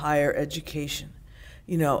model of higher education,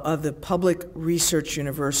 you know, of the public research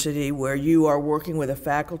university, where you are working with a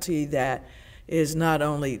faculty that is not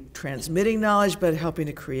only transmitting knowledge, but helping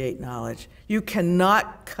to create knowledge. You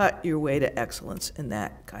cannot cut your way to excellence in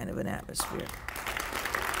that kind of an atmosphere.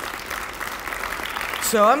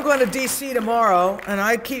 So I'm going to DC tomorrow, and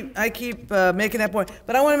I keep making that point.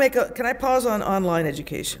 But I want to make can I pause on online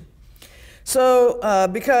education? So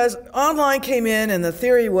because online came in, and the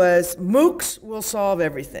theory was MOOCs will solve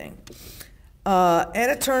everything.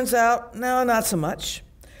 And it turns out, no, not so much.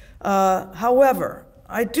 However,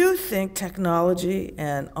 I do think technology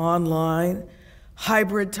and online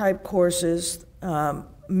hybrid type courses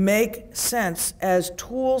make sense as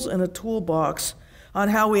tools in a toolbox on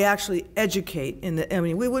how we actually educate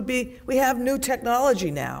we have new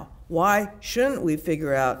technology now. Why shouldn't we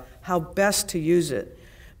figure out how best to use it?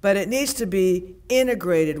 But it needs to be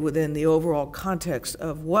integrated within the overall context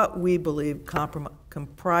of what we believe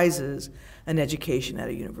comprises an education at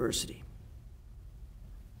a university.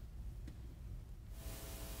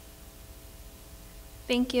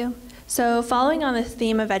 Thank you. So following on the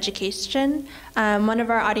theme of education, one of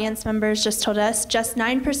our audience members just told us just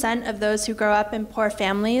 9% of those who grow up in poor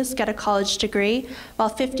families get a college degree, while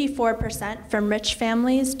 54% from rich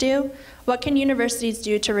families do. What can universities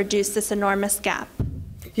do to reduce this enormous gap?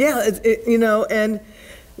 Yeah, and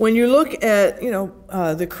when you look at,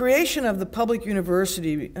 the creation of the public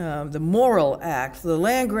university, the Morrill Act, the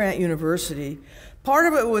land-grant university, part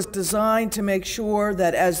of it was designed to make sure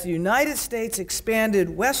that as the United States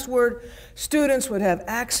expanded westward, students would have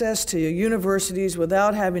access to universities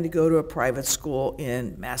without having to go to a private school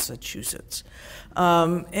in Massachusetts.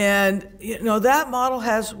 That model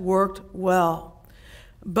has worked well.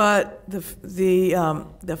 But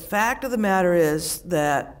the fact of the matter is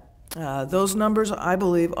that those numbers, I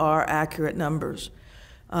believe, are accurate numbers.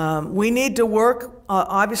 We need to work,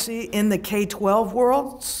 obviously, in the K-12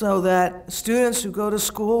 world so that students who go to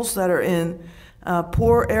schools that are in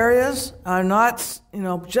poor areas are not,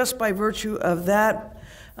 just by virtue of that,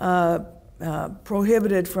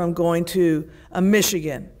 prohibited from going to a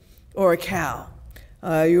Michigan or a Cal,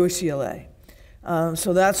 UCLA.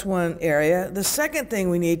 So that's one area. The second thing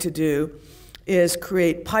we need to do is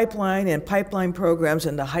create pipeline programs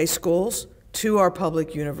into high schools to our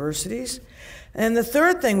public universities. And the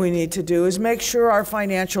third thing we need to do is make sure our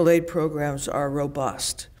financial aid programs are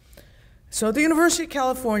robust. So at the University of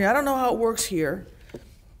California, I don't know how it works here.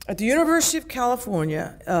 At the University of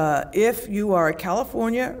California, if you are a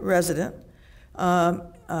California resident,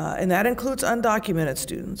 and that includes undocumented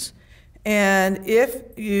students, and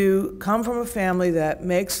if you come from a family that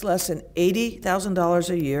makes less than $80,000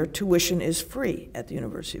 a year, tuition is free at the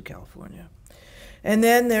University of California. And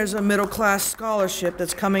then there's a middle-class scholarship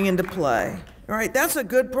that's coming into play. All right, that's a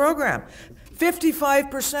good program.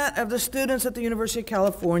 55% of the students at the University of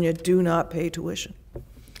California do not pay tuition.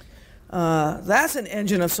 That's an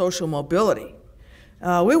engine of social mobility.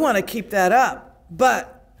 We want to keep that up,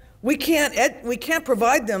 but we can't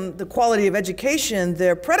provide them the quality of education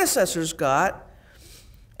their predecessors got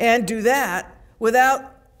and do that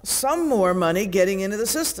without some more money getting into the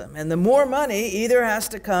system. And the more money either has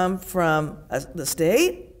to come from the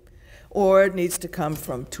state or it needs to come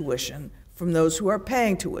from tuition, from those who are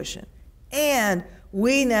paying tuition. And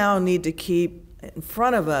we now need to keep in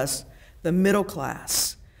front of us the middle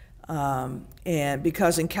class. And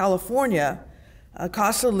because in California,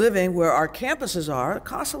 costs of living where our campuses are,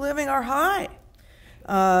 costs of living are high.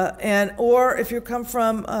 Or if you come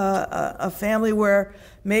from a family where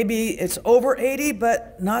maybe it's over 80,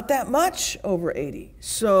 but not that much over 80.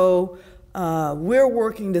 So we're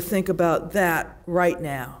working to think about that right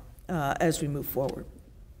now as we move forward.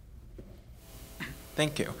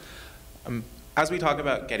 Thank you. As we talk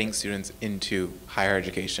about getting students into higher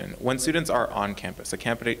education, when students are on campus,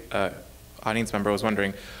 audience member was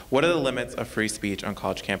wondering, what are the limits of free speech on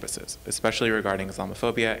college campuses, especially regarding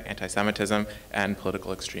Islamophobia, anti-Semitism, and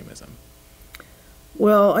political extremism?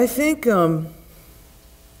 Well, I think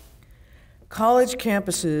college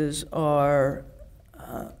campuses are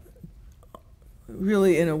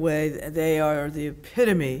really, in a way, they are the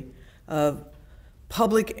epitome of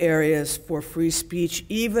public areas for free speech,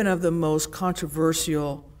 even of the most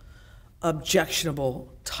controversial,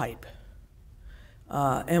 objectionable type.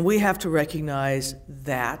 And we have to recognize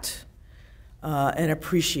that and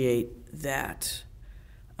appreciate that.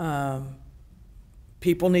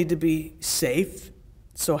 People need to be safe.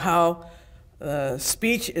 So how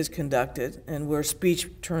speech is conducted and where speech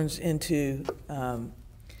turns into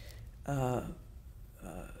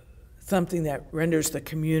something that renders the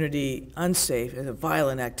community unsafe, as a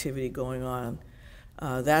violent activity going on,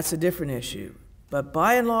 that's a different issue. But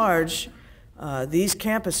by and large, these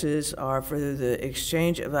campuses are for the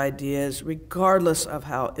exchange of ideas, regardless of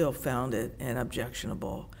how ill-founded and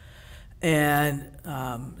objectionable. And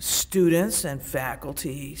students and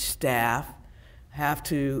faculty, staff, have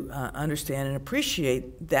to understand and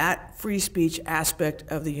appreciate that free speech aspect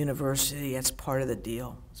of the university. It's part of the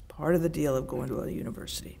deal. It's part of the deal of going to a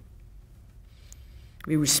university.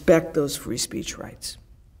 We respect those free speech rights.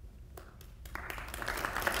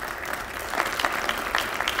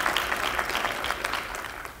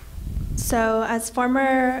 So, as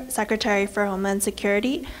former Secretary for Homeland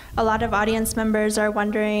Security, a lot of audience members are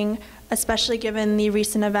wondering, especially given the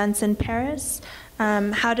recent events in Paris,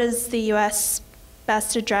 how does the U.S.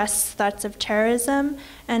 best address threats of terrorism,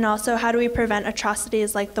 and also how do we prevent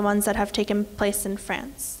atrocities like the ones that have taken place in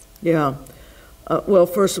France? Yeah. Well,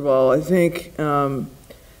 first of all, I think, you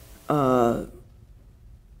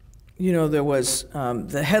know, there was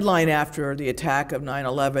the headline after the attack of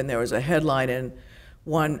 9/11, there was a headline in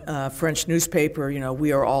one French newspaper, you know,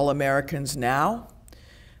 "We are all Americans now."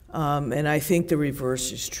 And I think the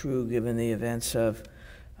reverse is true given the events of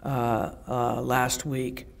last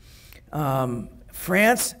week.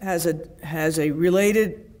 France has a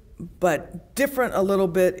related but different a little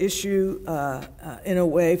bit issue in a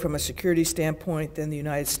way from a security standpoint than the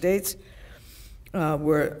United States,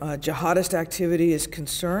 where jihadist activity is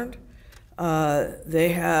concerned. They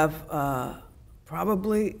have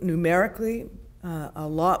probably numerically a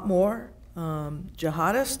lot more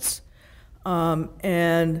jihadists,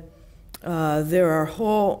 and there are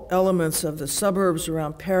whole elements of the suburbs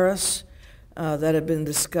around Paris that have been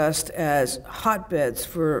discussed as hotbeds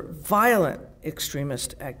for violent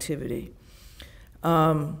extremist activity.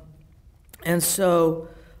 And so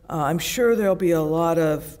I'm sure there'll be a lot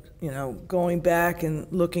of, you know, going back and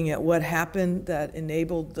looking at what happened that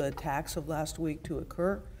enabled the attacks of last week to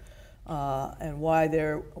occur, and why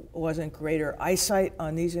there wasn't greater eyesight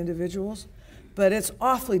on these individuals. But it's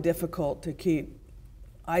awfully difficult to keep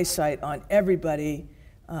eyesight on everybody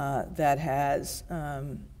that has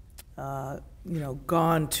you know,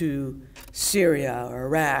 gone to Syria or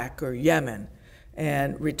Iraq or Yemen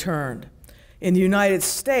and returned. In the United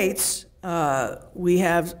States, we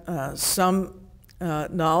have some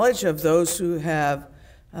knowledge of those who have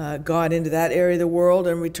gone into that area of the world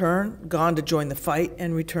and returned, gone to join the fight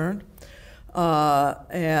and returned.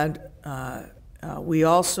 We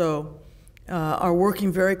also are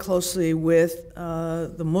working very closely with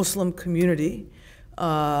the Muslim community,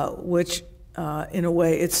 which in a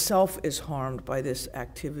way itself is harmed by this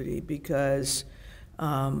activity because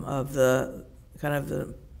of the kind of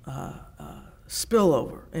the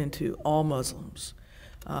spillover into all Muslims,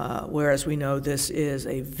 whereas we know this is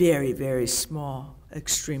a very, very small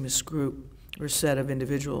extremist group or set of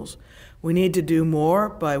individuals. We need to do more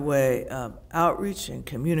by way of outreach and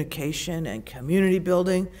communication and community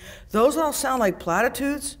building. Those all sound like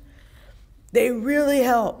platitudes. They really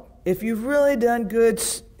help. If you've really done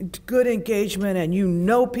good engagement and you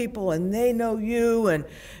know people and they know you and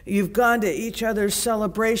you've gone to each other's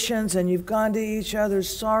celebrations and you've gone to each other's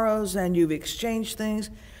sorrows and you've exchanged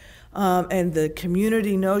things, and the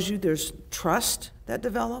community knows you, there's trust that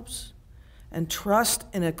develops, and trust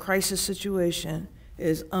in a crisis situation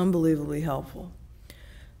is unbelievably helpful.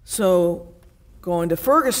 So going to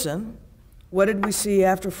Ferguson, what did we see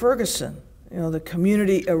after Ferguson? You know, the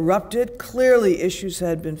community erupted. Clearly issues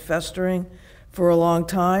had been festering for a long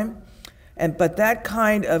time. But that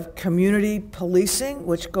kind of community policing,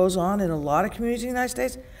 which goes on in a lot of communities in the United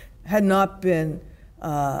States, had not been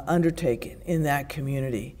undertaken in that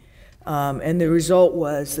community. And the result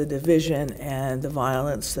was the division and the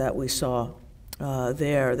violence that we saw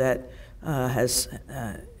there that has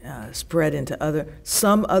spread into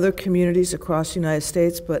some other communities across the United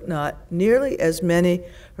States, but not nearly as many,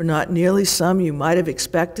 or not nearly some you might have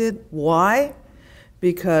expected. Why?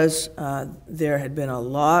 Because there had been a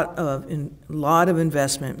lot of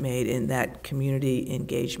investment made in that community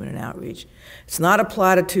engagement and outreach. It's not a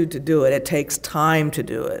platitude to do it. It takes time to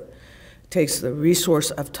do it. It takes the resource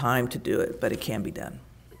of time to do it, but it can be done.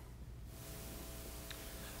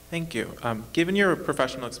 Thank you. Given your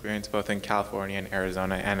professional experience both in California and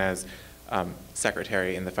Arizona and as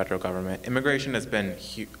secretary in the federal government, immigration has been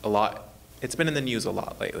it's been in the news a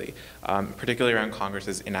lot lately, particularly around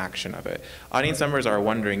Congress's inaction of it. Audience members are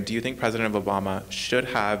wondering, do you think President Obama should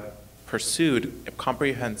have pursued a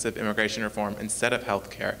comprehensive immigration reform instead of health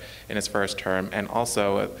care in his first term? And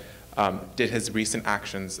also, did his recent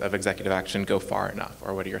actions of executive action go far enough?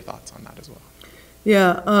 Or what are your thoughts on that as well?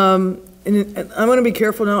 Yeah, and I'm going to be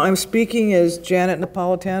careful now. I'm speaking as Janet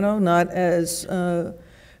Napolitano, not as,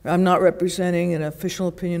 I'm not representing an official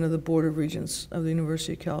opinion of the Board of Regents of the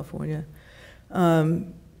University of California. But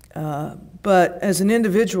as an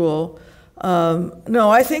individual, no,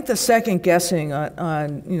 I think the second guessing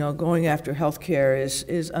on going after healthcare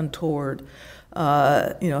is untoward.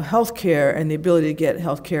 Healthcare and the ability to get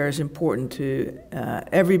healthcare is important to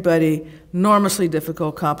everybody. Enormously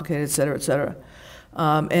difficult, complicated, et cetera, et cetera.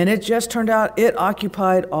 And it just turned out it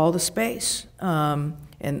occupied all the space, and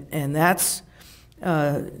that's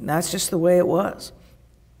just the way it was.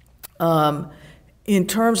 In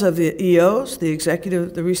terms of the EOs,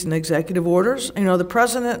 the recent executive orders, the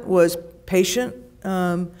president was patient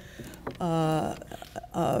and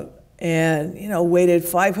waited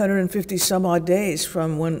 550 some odd days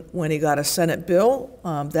from when he got a Senate bill.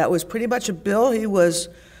 That was pretty much a bill he was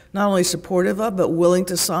not only supportive of but willing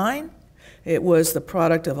to sign. It was the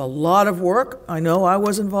product of a lot of work. I know I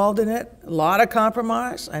was involved in it, a lot of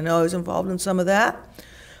compromise. I know I was involved in some of that.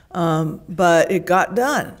 But it got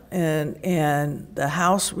done, and the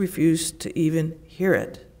House refused to even hear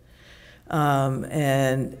it.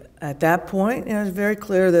 And at that point, it was very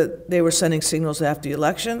clear that they were sending signals after the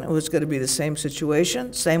election. It was going to be the same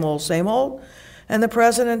situation, same old, same old. And the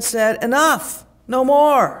president said, enough, no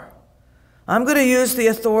more. I'm going to use the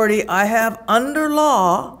authority I have under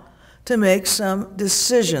law to make some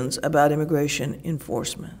decisions about immigration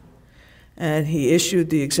enforcement. And he issued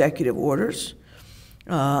the executive orders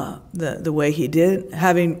the way he did,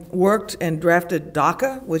 having worked and drafted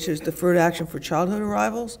DACA, which is Deferred Action for Childhood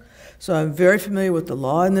Arrivals. So I'm very familiar with the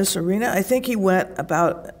law in this arena. I think he went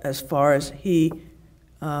about as far as he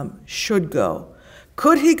should go.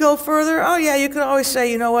 Could he go further? Oh yeah, you could always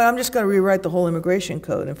say, you know what, I'm just going to rewrite the whole immigration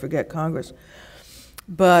code and forget Congress.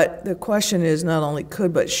 But the question is not only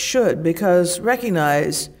could, but should, because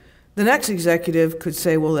recognize the next executive could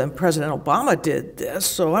say, well, then President Obama did this,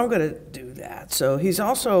 so I'm going to do that. So he's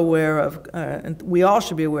also aware of, and we all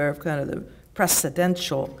should be aware of kind of the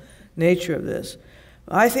precedential nature of this.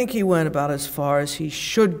 I think he went about as far as he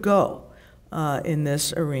should go in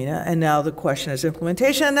this arena. And now the question is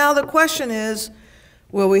implementation. And now the question is,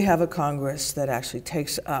 will we have a Congress that actually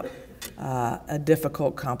takes up a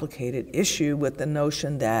difficult, complicated issue with the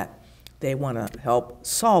notion that they want to help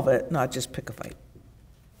solve it, not just pick a fight?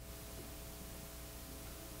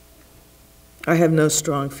 I have no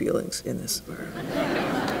strong feelings in this.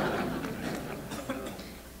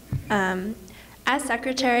 As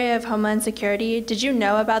Secretary of Homeland Security, did you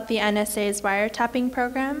know about the NSA's wiretapping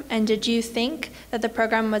program? And did you think that the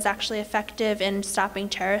program was actually effective in stopping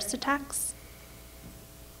terrorist attacks?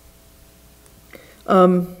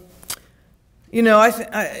 Without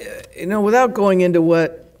going into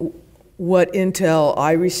what intel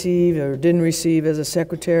I received or didn't receive as a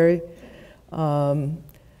secretary,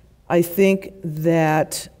 I think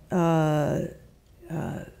that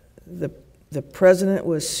the president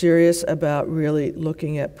was serious about really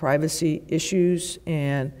looking at privacy issues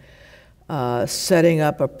and setting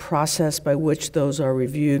up a process by which those are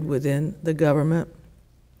reviewed within the government.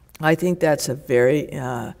 I think that's a very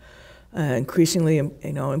increasingly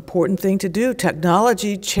important thing to do.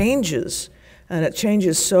 Technology changes and it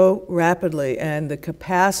changes so rapidly, and the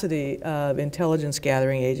capacity of intelligence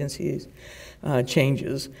gathering agencies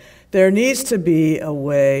changes. There needs to be a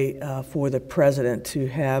way for the president to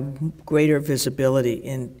have greater visibility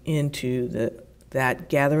into that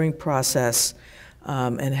gathering process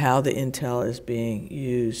and how the intel is being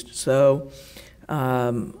used. So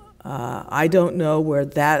I don't know where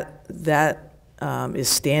that is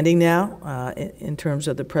standing now in terms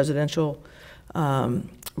of the presidential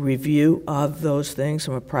review of those things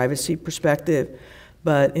from a privacy perspective.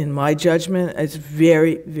 But in my judgment, it's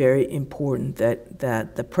very, very important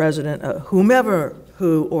that the president, whomever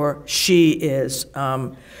who or she is,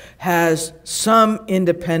 has some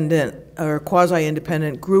independent or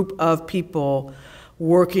quasi-independent group of people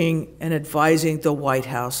working and advising the White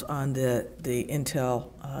House on the intel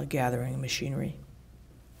gathering machinery.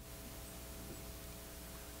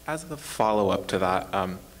 As a follow-up to that,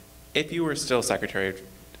 if you were still Secretary of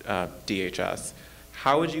DHS,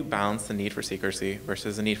 how would you balance the need for secrecy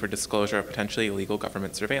versus the need for disclosure of potentially illegal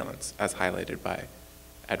government surveillance, as highlighted by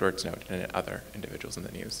Edward Snowden and other individuals in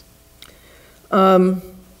the news?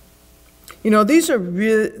 You know, these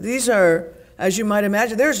are, as you might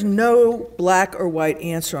imagine, there's no black or white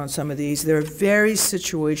answer on some of these. They're very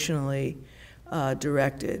situationally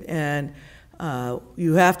directed. And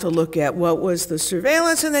you have to look at what was the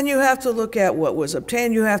surveillance, and then you have to look at what was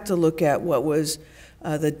obtained. You have to look at what was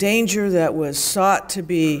the danger that was sought to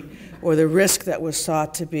be, or the risk that was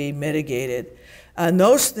sought to be mitigated. And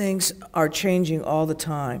those things are changing all the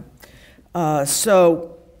time.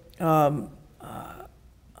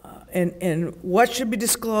 And what should be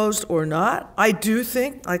disclosed or not, I do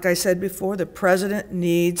think, like I said before, the president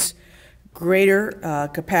needs greater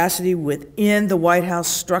capacity within the White House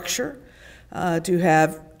structure to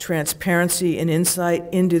have transparency and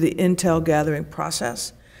insight into the intel gathering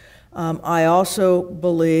process. I also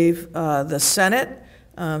believe the Senate,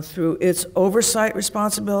 through its oversight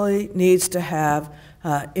responsibility, needs to have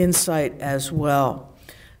insight as well.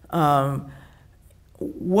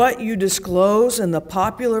 What you disclose in the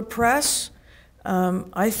popular press,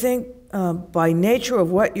 I think by nature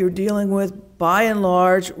of what you're dealing with, by and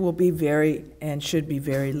large, will be very and should be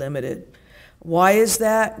very limited. Why is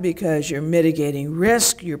that? Because you're mitigating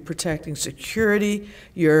risk, you're protecting security,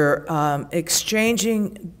 you're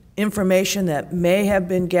exchanging information that may have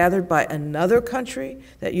been gathered by another country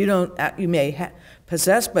that you may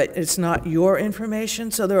possess, but it's not your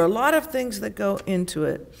information. So there are a lot of things that go into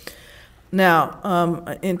it. Now,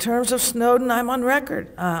 in terms of Snowden, I'm on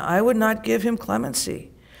record. I would not give him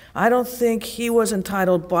clemency. I don't think he was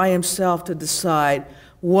entitled by himself to decide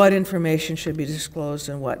what information should be disclosed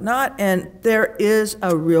and what not. And there is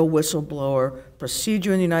a real whistleblower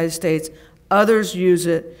procedure in the United States. Others use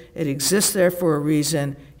it. It exists there for a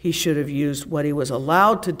reason. He should have used what he was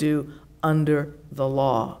allowed to do under the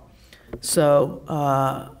law. So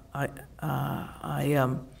I'm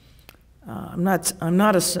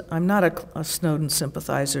not a Snowden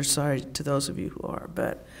sympathizer. Sorry to those of you who are,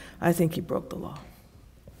 but I think he broke the law.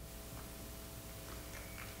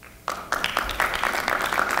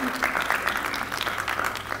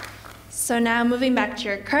 So now moving back to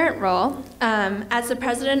your current role, as the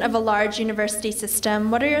president of a large university system,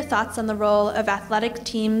 what are your thoughts on the role of athletic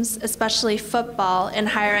teams, especially football, in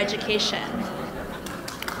higher education?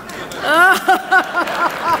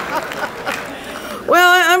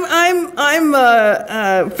 Well,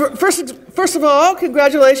 first of all,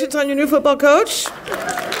 congratulations on your new football coach.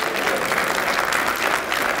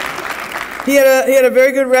 He had a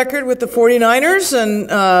very good record with the 49ers, and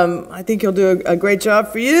I think he'll do a great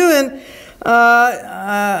job for you. And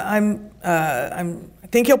I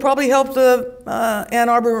think he'll probably help the Ann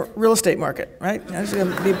Arbor real estate market, right?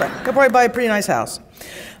 He'll probably buy a pretty nice house.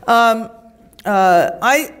 I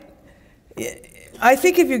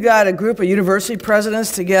think if you got a group of university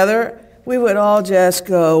presidents together, we would all just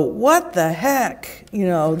go, what the heck? You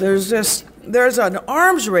know, there's an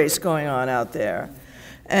arms race going on out there.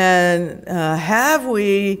 And have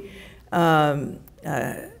we,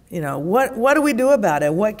 you know, what do we do about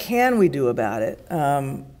it? What can we do about it?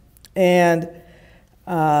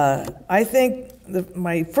 I think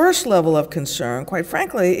my first level of concern, quite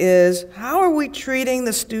frankly, is how are we treating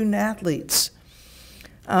the student athletes?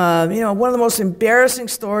 You know, one of the most embarrassing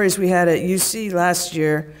stories we had at UC last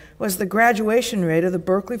year was the graduation rate of the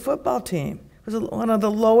Berkeley football team. It was one of the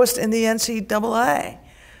lowest in the NCAA.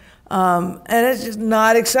 And it's just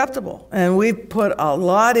not acceptable. And we put a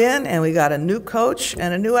lot in, and we got a new coach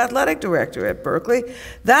and a new athletic director at Berkeley.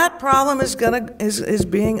 That problem is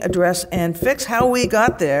being addressed and fixed. How we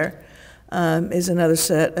got there is another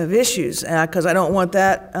set of issues, because I don't want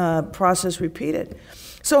that process repeated.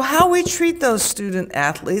 So how we treat those student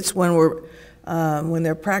athletes when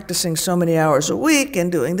they're practicing so many hours a week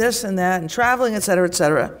and doing this and that and traveling, et cetera, et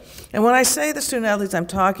cetera. And when I say the student athletes, I'm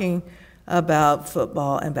talking about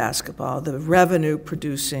football and basketball, the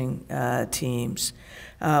revenue-producing teams,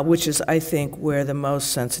 which is, I think, where the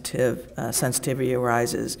most sensitivity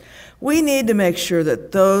arises. We need to make sure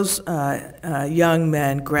that those young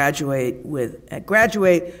men graduate with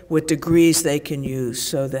degrees they can use,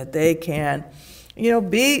 so that they can,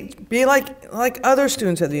 be like other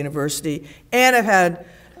students at the university and have had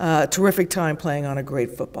a terrific time playing on a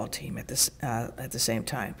great football team at the same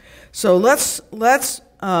time. So let's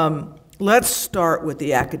start with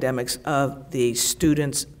the academics of the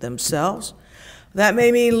students themselves. That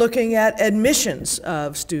may mean looking at admissions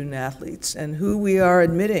of student athletes and who we are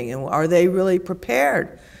admitting, and are they really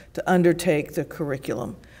prepared to undertake the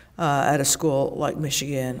curriculum at a school like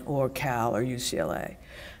Michigan or Cal or UCLA.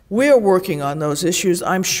 We are working on those issues.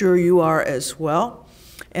 I'm sure you are as well.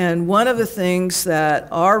 And one of the things that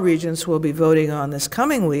our regents will be voting on this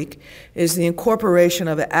coming week is the incorporation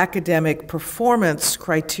of academic performance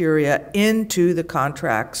criteria into the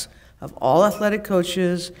contracts of all athletic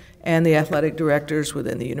coaches and the athletic directors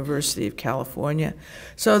within the University of California.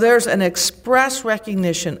 So there's an express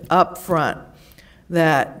recognition up front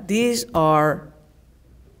that these are,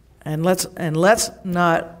 and let's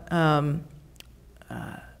not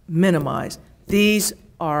minimize, these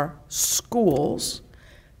are schools.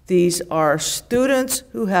 These are students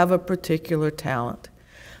who have a particular talent.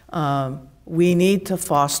 We need to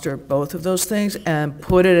foster both of those things and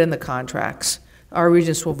put it in the contracts. Our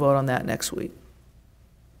regents will vote on that next week.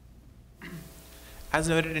 As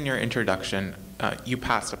noted in your introduction, you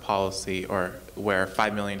passed a policy where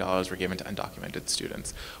 $5 million were given to undocumented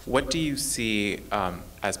students. What do you see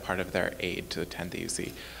as part of their aid to attend the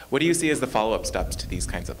UC? What do you see as the follow-up steps to these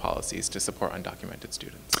kinds of policies to support undocumented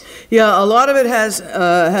students? Yeah, a lot of it has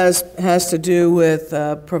to do with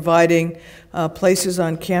providing places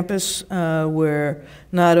on campus where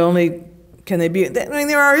not only can they be, I mean,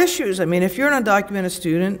 there are issues. I mean, if you're an undocumented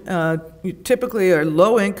student, you typically are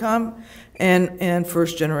low income and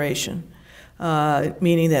first generation,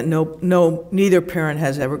 meaning that neither parent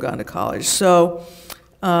has ever gone to college. So,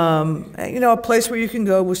 a place where you can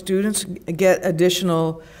go with students, get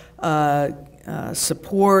additional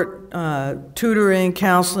support, tutoring,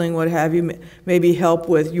 counseling, what have you, maybe help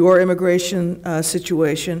with your immigration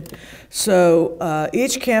situation. So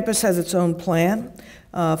each campus has its own plan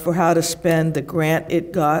for how to spend the grant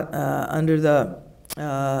it got under the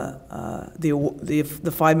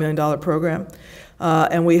 $5 million program.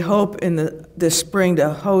 And we hope in this spring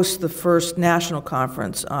to host the first national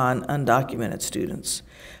conference on undocumented students.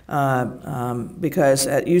 Because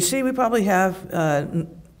at UC we probably have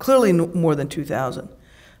clearly more than 2,000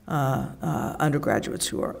 undergraduates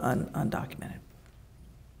who are undocumented.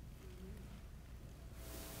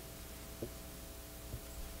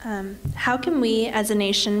 How can we as a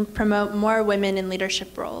nation promote more women in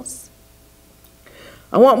leadership roles?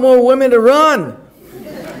 I want more women to run.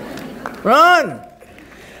 Run.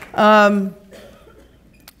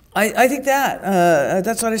 I think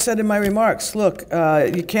that's what I said in my remarks. Look,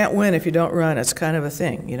 you can't win if you don't run. It's kind of a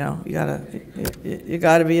thing, you know. You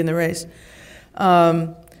gotta be in the race.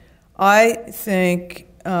 I think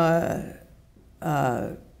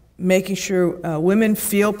making sure women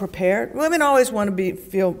feel prepared. Women always want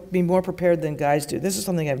to be more prepared than guys do. This is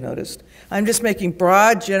something I've noticed. I'm just making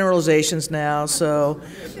broad generalizations now, so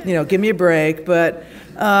give me a break. But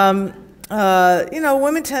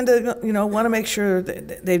women tend to, want to make sure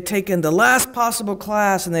that they've taken the last possible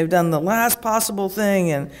class and they've done the last possible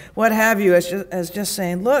thing and what have you, as just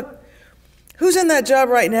saying, look, who's in that job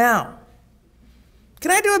right now?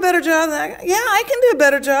 Can I do a better job than that? Yeah, I can do a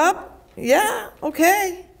better job. Yeah,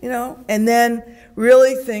 okay, and then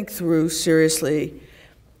really think through seriously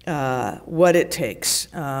what it takes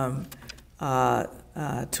to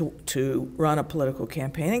run a political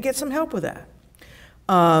campaign and get some help with that.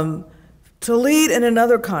 To lead in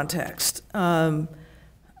another context, I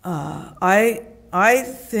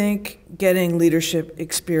think getting leadership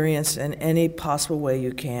experience in any possible way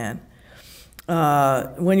you can.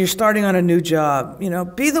 When you're starting on a new job,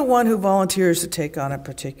 be the one who volunteers to take on a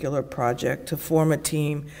particular project, to form a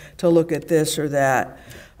team, to look at this or that.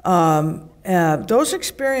 Those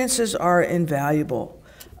experiences are invaluable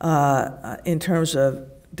in terms of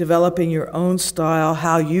developing your own style,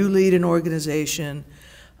 how you lead an organization,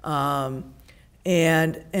 and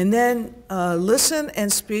then listen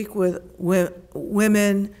and speak with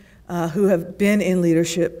women who have been in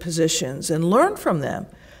leadership positions and learn from them,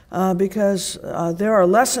 because there are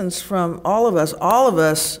lessons from all of us. All of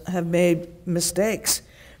us have made mistakes,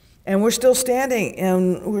 And we're still standing,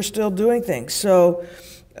 and we're still doing things. So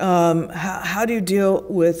how do you deal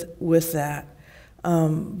with that?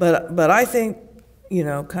 But I think, you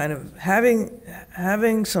know, kind of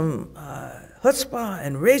having some chutzpah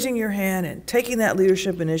and raising your hand and taking that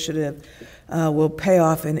leadership initiative will pay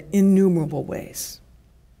off in innumerable ways.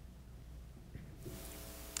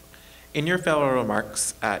 In your farewell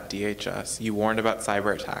remarks at DHS, you warned about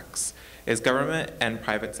cyber attacks. Is government and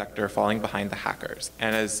private sector falling behind the hackers?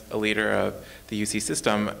 And as a leader of the UC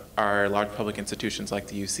system, are large public institutions like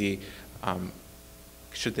the UC,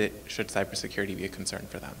 should cybersecurity be a concern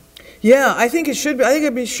for them? Yeah, I think it should be. I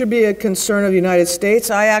think it should be a concern of the United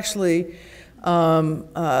States. I actually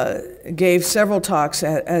gave several talks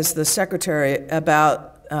as the secretary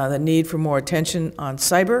about the need for more attention on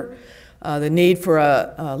cyber. The need for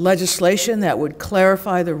a legislation that would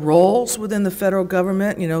clarify the roles within the federal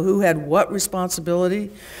government, you know, who had what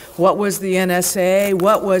responsibility, what was the NSA,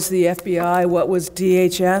 what was the FBI, what was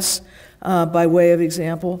DHS, by way of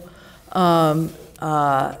example. I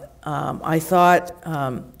thought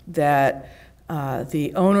that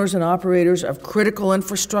the owners and operators of critical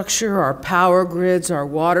infrastructure, our power grids, our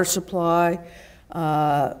water supply,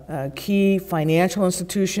 key financial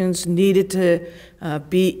institutions needed to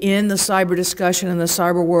be in the cyber discussion in the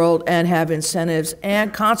cyber world and have incentives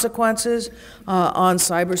and consequences on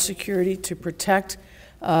cybersecurity to protect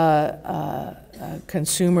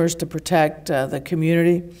consumers, to protect the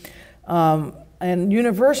community. And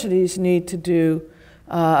universities need to do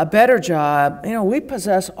a better job. You know, we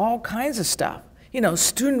possess all kinds of stuff. You know,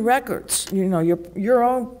 student records, you know, your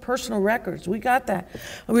own personal records. We got that.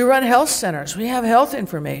 We run health centers. We have health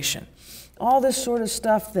information. All this sort of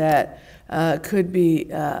stuff that could be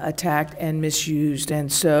attacked and misused.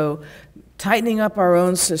 And so tightening up our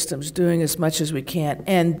own systems, doing as much as we can.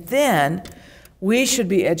 And then we should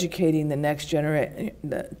be educating the next generation,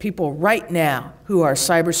 people right now who are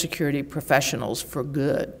cybersecurity professionals for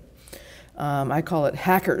good. I call it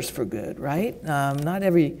hackers for good, right? Not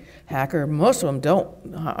every hacker, most of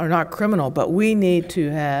them are not criminal, but we need to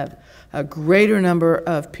have a greater number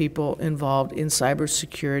of people involved in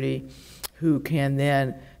cybersecurity who can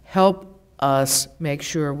then help us make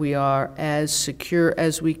sure we are as secure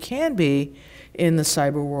as we can be in the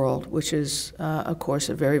cyber world, which is, of course,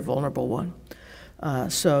 a very vulnerable one.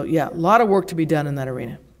 So, yeah, a lot of work to be done in that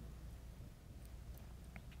arena.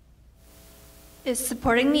 Is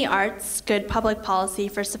supporting the arts good public policy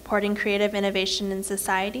for supporting creative innovation in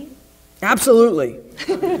society? Absolutely.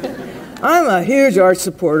 I'm a huge arts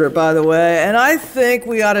supporter, by the way, and I think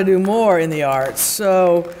we ought to do more in the arts.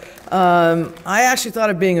 So I actually thought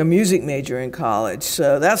of being a music major in college.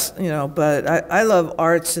 So that's, you know, but I love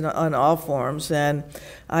arts in all forms, and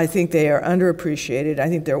I think they are underappreciated. I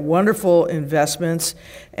think they're wonderful investments,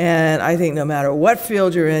 and I think no matter what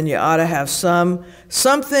field you're in, you ought to have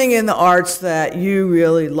something in the arts that you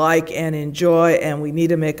really like and enjoy, and we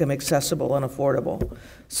need to make them accessible and affordable.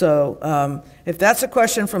 So if that's a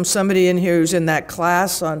question from somebody in here who's in that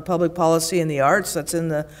class on public policy and the arts, that's in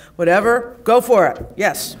the whatever, go for it.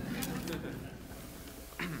 Yes.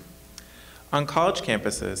 On college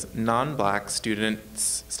campuses, non-Black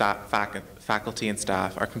students, faculty, and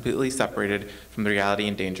staff are completely separated from the reality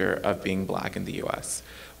and danger of being Black in the U.S.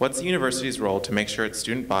 What's the university's role to make sure its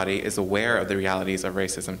student body is aware of the realities of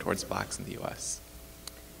racism towards Blacks in the U.S.?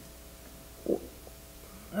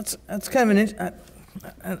 That's kind of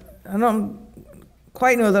I don't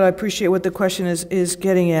quite know that I appreciate what the question is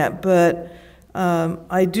getting at, but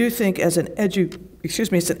I do think as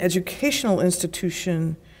it's an educational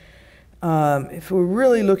institution. If we're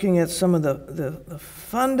really looking at some of the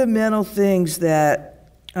fundamental things that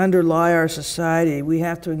underlie our society, we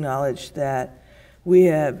have to acknowledge that we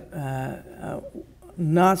have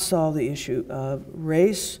not solved the issue of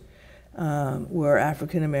race, where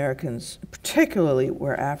African Americans, particularly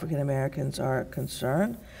where African Americans are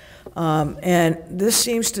concerned. And this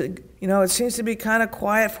seems to, it seems to be kind of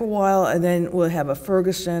quiet for a while, and then we'll have a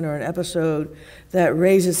Ferguson or an episode that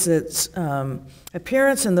raises its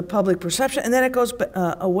appearance in the public perception, and then it goes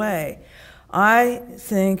away. I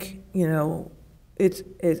think,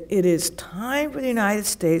 it is time for the United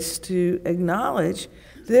States to acknowledge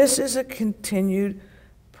this is a continued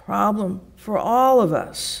problem for all of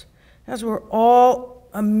us, as we're all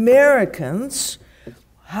Americans.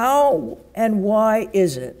 How and why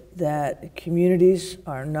is it that communities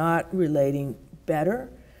are not relating better?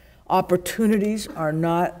 Opportunities are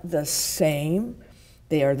not the same.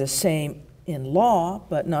 They are the same in law,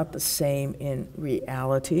 but not the same in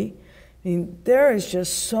reality. I mean, there is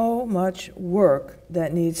just so much work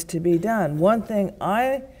that needs to be done. One thing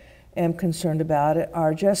I am concerned about it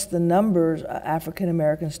are just the numbers of African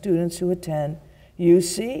American students who attend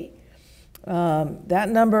UC. That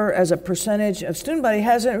number as a percentage of student body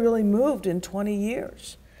hasn't really moved in 20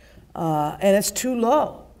 years, and it's too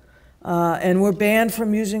low. And we're banned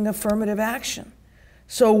from using affirmative action.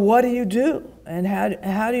 So what do you do? And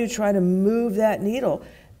how do you try to move that needle?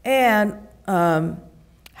 And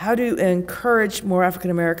how do you encourage more African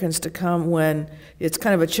Americans to come when it's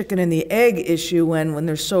kind of a chicken and the egg issue, when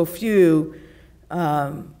there's so few,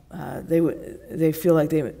 they feel like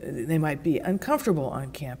they might be uncomfortable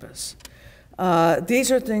on campus.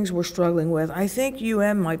 These are things we're struggling with. I think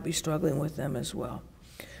UM might be struggling with them as well.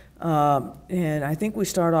 And I think we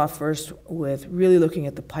start off first with really looking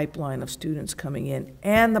at the pipeline of students coming in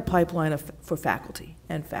and the pipeline for faculty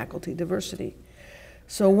and faculty diversity.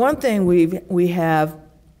 So one thing we have,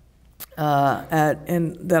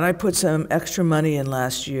 and that I put some extra money in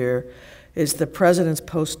last year, is the President's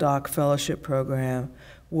Postdoc Fellowship Program,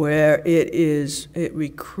 where it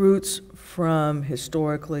recruits from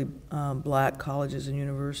historically black colleges and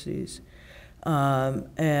universities.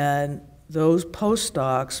 And those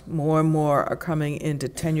postdocs, more and more, are coming into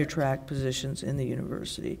tenure track positions in the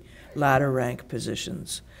university, ladder rank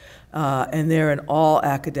positions. And they're in all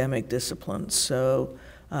academic disciplines, so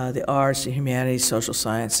the arts, the humanities, social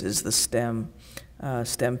sciences, the STEM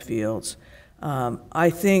fields. I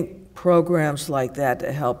think programs like that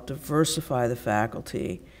to help diversify the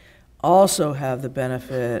faculty also have the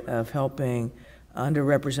benefit of helping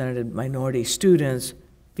underrepresented minority students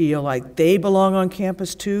feel like they belong on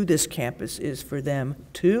campus too. This campus is for them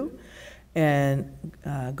too, and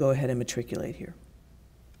go ahead and matriculate here.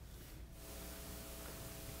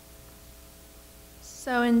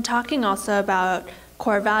 So in talking also about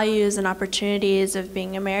core values and opportunities of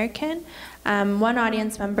being American, one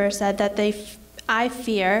audience member said that I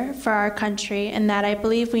fear for our country and that I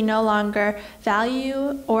believe we no longer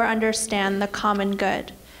value or understand the common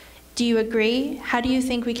good. Do you agree? How do you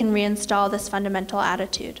think we can reinstall this fundamental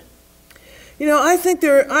attitude? You know, I think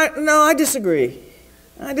no, I disagree.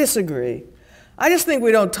 I disagree. I just think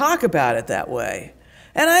we don't talk about it that way.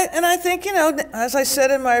 And I think, you know, as I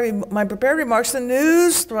said in my prepared remarks, the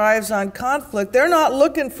news thrives on conflict. They're not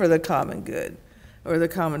looking for the common good or the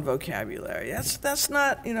common vocabulary. That's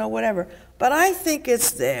not, you know, whatever. But I think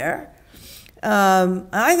it's there.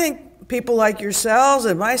 I think people like yourselves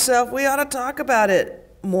and myself, we ought to talk about it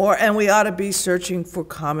more, and we ought to be searching for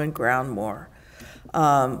common ground more.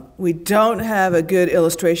 We don't have a good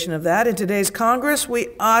illustration of that in today's Congress. We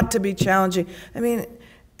ought to be challenging. I mean,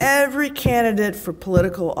 every candidate for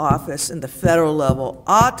political office in the federal level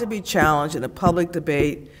ought to be challenged in a public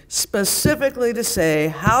debate specifically to say,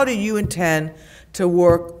 how do you intend to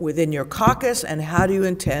work within your caucus, and how do you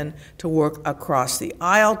intend to work across the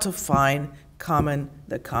aisle to find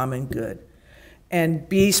the common good? And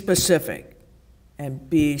be specific. And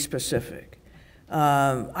be specific.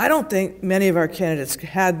 I don't think many of our candidates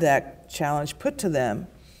had that challenge put to them,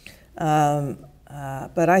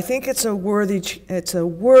 but I think it's a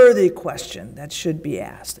worthy question that should be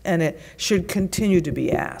asked, and it should continue to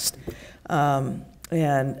be asked,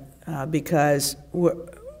 because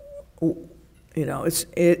you know,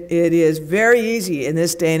 it is very easy in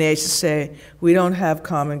this day and age to say we don't have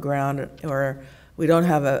common ground or we don't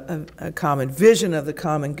have a common vision of the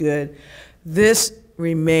common good. This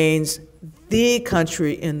remains the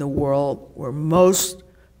country in the world where most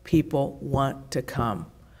people want to come.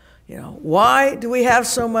 You know, why do we have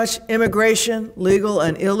so much immigration, legal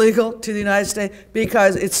and illegal, to the United States?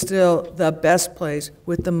 Because it's still the best place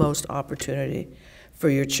with the most opportunity for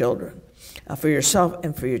your children, for yourself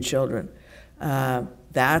and for your children.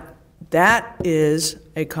 That is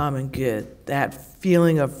a common good, that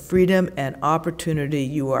feeling of freedom and opportunity.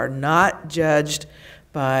 You are not judged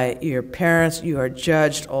by your parents, you are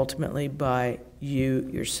judged ultimately by you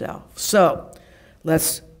yourself. So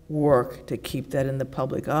let's work to keep that in the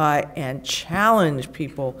public eye and challenge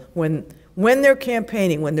people when they're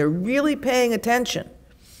campaigning, when they're really paying attention,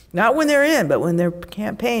 not when they're in, but when they're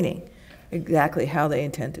campaigning, exactly how they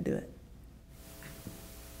intend to do it.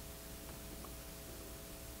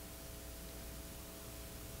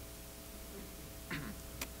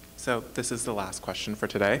 So this is the last question for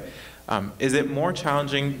today. Is it more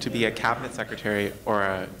challenging to be a cabinet secretary or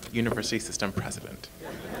a university system president?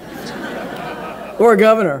 Or a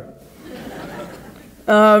governor?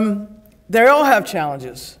 They all have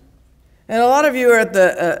challenges. And a lot of you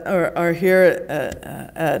are here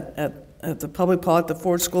at the the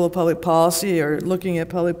Ford School of Public Policy, or looking at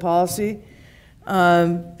public policy.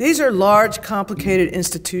 These are large, complicated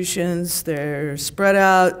institutions. They're spread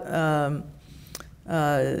out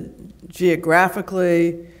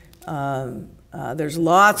geographically. There's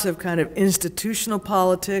lots of kind of institutional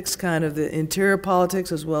politics, kind of the interior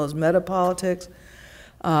politics as well as meta politics.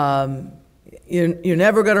 You're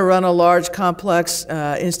never going to run a large, complex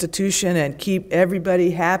institution and keep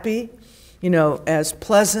everybody happy, as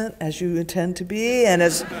pleasant as you intend to be and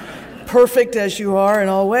as perfect as you are in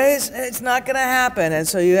all ways. It's not going to happen, and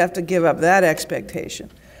so you have to give up that expectation.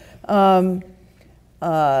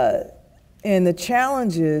 And the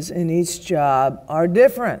challenges in each job are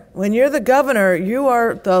different. When you're the governor, you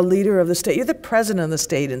are the leader of the state. You're the president of the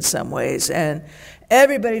state in some ways, and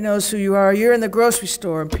everybody knows who you are. You're in the grocery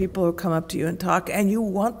store, and people will come up to you and talk, and you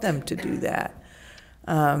want them to do that.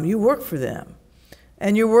 You work for them.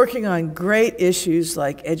 And you're working on great issues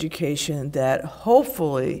like education that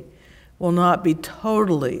hopefully will not be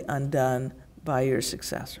totally undone by your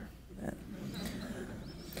successor.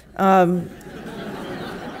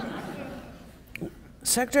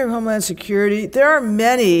 Secretary of Homeland Security, there are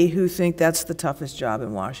many who think that's the toughest job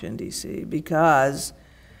in Washington, D.C. because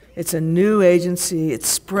it's a new agency. It's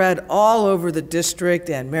spread all over the district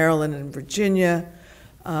and Maryland and Virginia.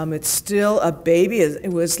 It's still a baby.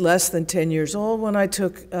 It was less than 10 years old when I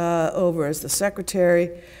took over as the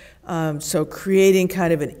secretary. So creating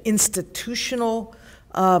kind of an institutional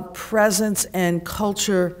presence and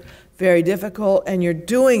culture, very difficult, and you're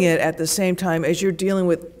doing it at the same time as you're dealing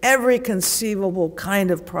with every conceivable kind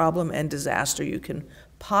of problem and disaster you can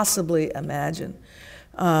possibly imagine.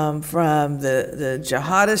 From the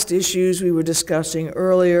jihadist issues we were discussing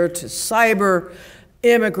earlier to cyber,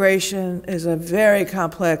 immigration is a very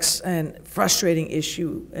complex and frustrating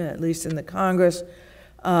issue, at least in the Congress,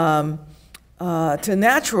 to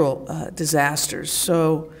natural disasters.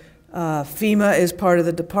 So FEMA is part of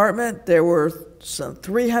the department. There were some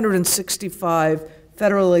 365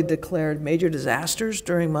 federally declared major disasters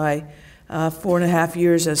during my 4.5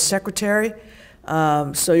 years as secretary.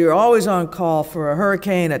 So you're always on call for a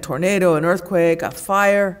hurricane, a tornado, an earthquake, a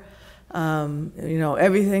fire,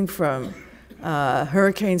 everything from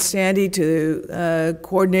Hurricane Sandy to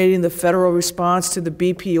coordinating the federal response to the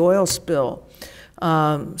BP oil spill.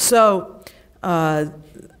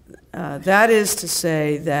 That is to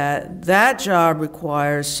say that that job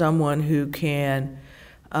requires someone who can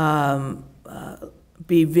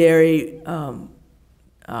be very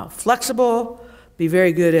flexible, be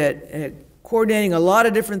very good at coordinating a lot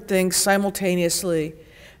of different things simultaneously,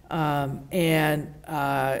 and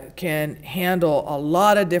can handle a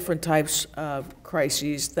lot of different types of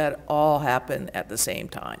crises that all happen at the same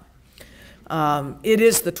time. It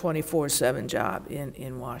is the 24/7 job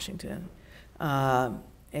in Washington.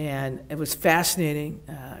 And it was fascinating.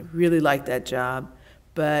 I really liked that job.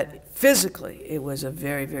 But physically, it was a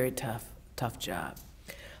very, very tough job.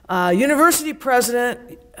 University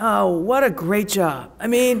president, oh, what a great job. I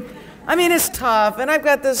mean, it's tough. And I've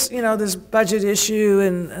got this, this budget issue.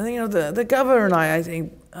 And, the governor and I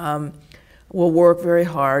think, will work very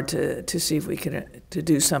hard to see if we can to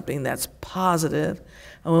do something that's positive.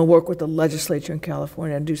 I'm going to work with the legislature in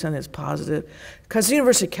California and do something that's positive, because the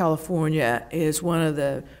University of California is one of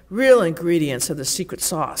the real ingredients of the secret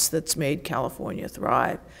sauce that's made California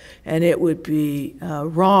thrive, and it would be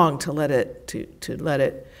wrong to let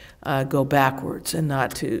it go backwards and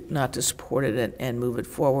not to support it and move it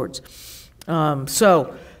forwards.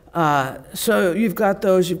 So you've got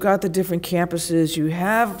those, you've got the different campuses, you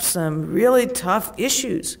have some really tough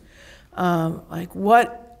issues, like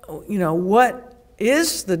what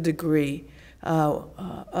is the degree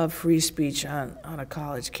of free speech on a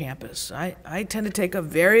college campus. I tend to take a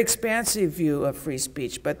very expansive view of free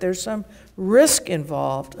speech, but there's some risk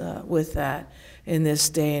involved with that in this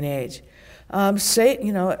day and age.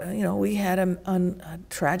 We had a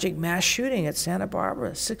tragic mass shooting at Santa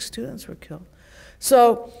Barbara. 6 students were killed.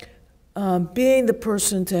 So being the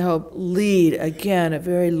person to help lead, again, a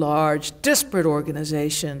very large, disparate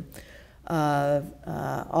organization,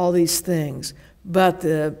 all these things, but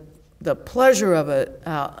the pleasure of it,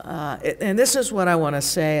 and this is what I want to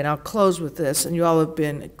say, and I'll close with this, and you all have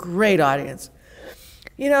been a great audience.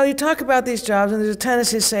 You talk about these jobs, and there's a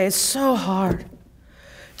tendency to say, it's so hard.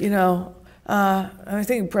 I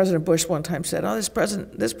think President Bush one time said, this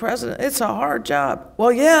president, it's a hard job.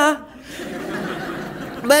 Well, yeah.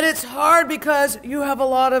 But it's hard because you have a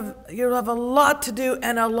lot to do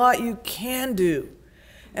and a lot you can do.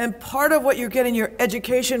 And part of what you're getting your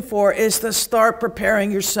education for is to start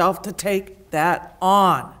preparing yourself to take that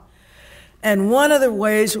on. And one of the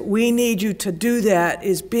ways we need you to do that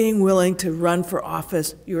is being willing to run for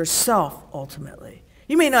office yourself, ultimately.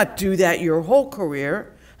 You may not do that your whole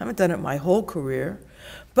career. I haven't done it my whole career.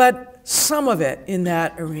 But some of it in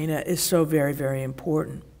that arena is so very, very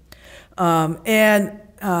important. And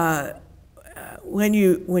when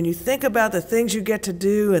you think about the things you get to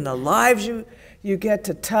do and the lives you get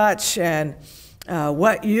to touch and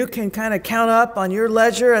what you can kind of count up on your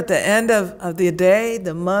ledger at the end of the day,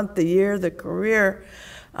 the month, the year, the career,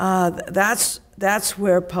 that's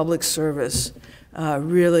where public service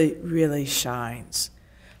really, really shines.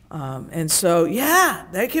 And so, yeah,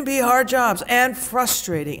 they can be hard jobs and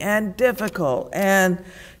frustrating and difficult and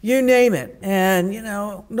you name it. And, you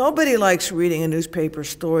know, nobody likes reading a newspaper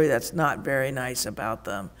story that's not very nice about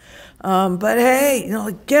them. But hey, you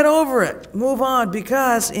know, get over it, move on,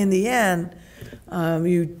 because in the end,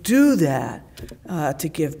 you do that to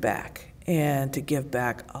give back, and to give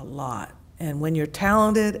back a lot. And when you're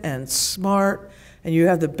talented and smart and you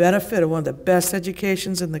have the benefit of one of the best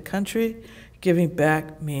educations in the country, giving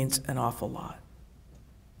back means an awful lot.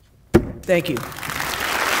 Thank you.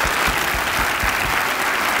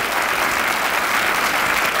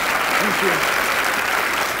 Thank you.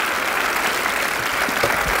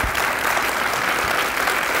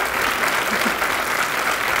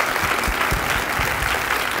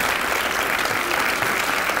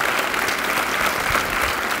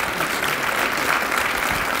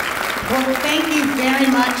 Well, thank you very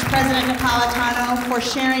much, President Napolitano, for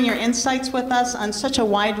sharing your insights with us on such a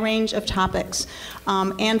wide range of topics,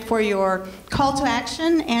 and for your call to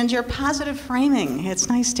action and your positive framing. It's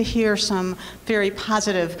nice to hear some very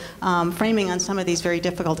positive framing on some of these very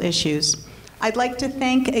difficult issues. I'd like to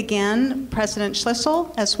thank again President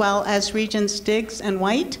Schlissel, as well as Regents Diggs and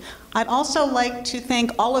White. I'd also like to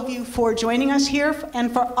thank all of you for joining us here and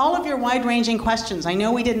for all of your wide-ranging questions. I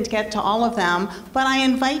know we didn't get to all of them, but I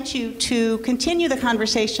invite you to continue the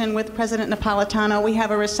conversation with President Napolitano. We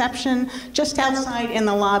have a reception just outside in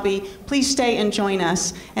the lobby. Please stay and join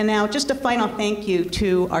us. And now, just a final thank you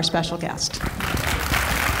to our special guest.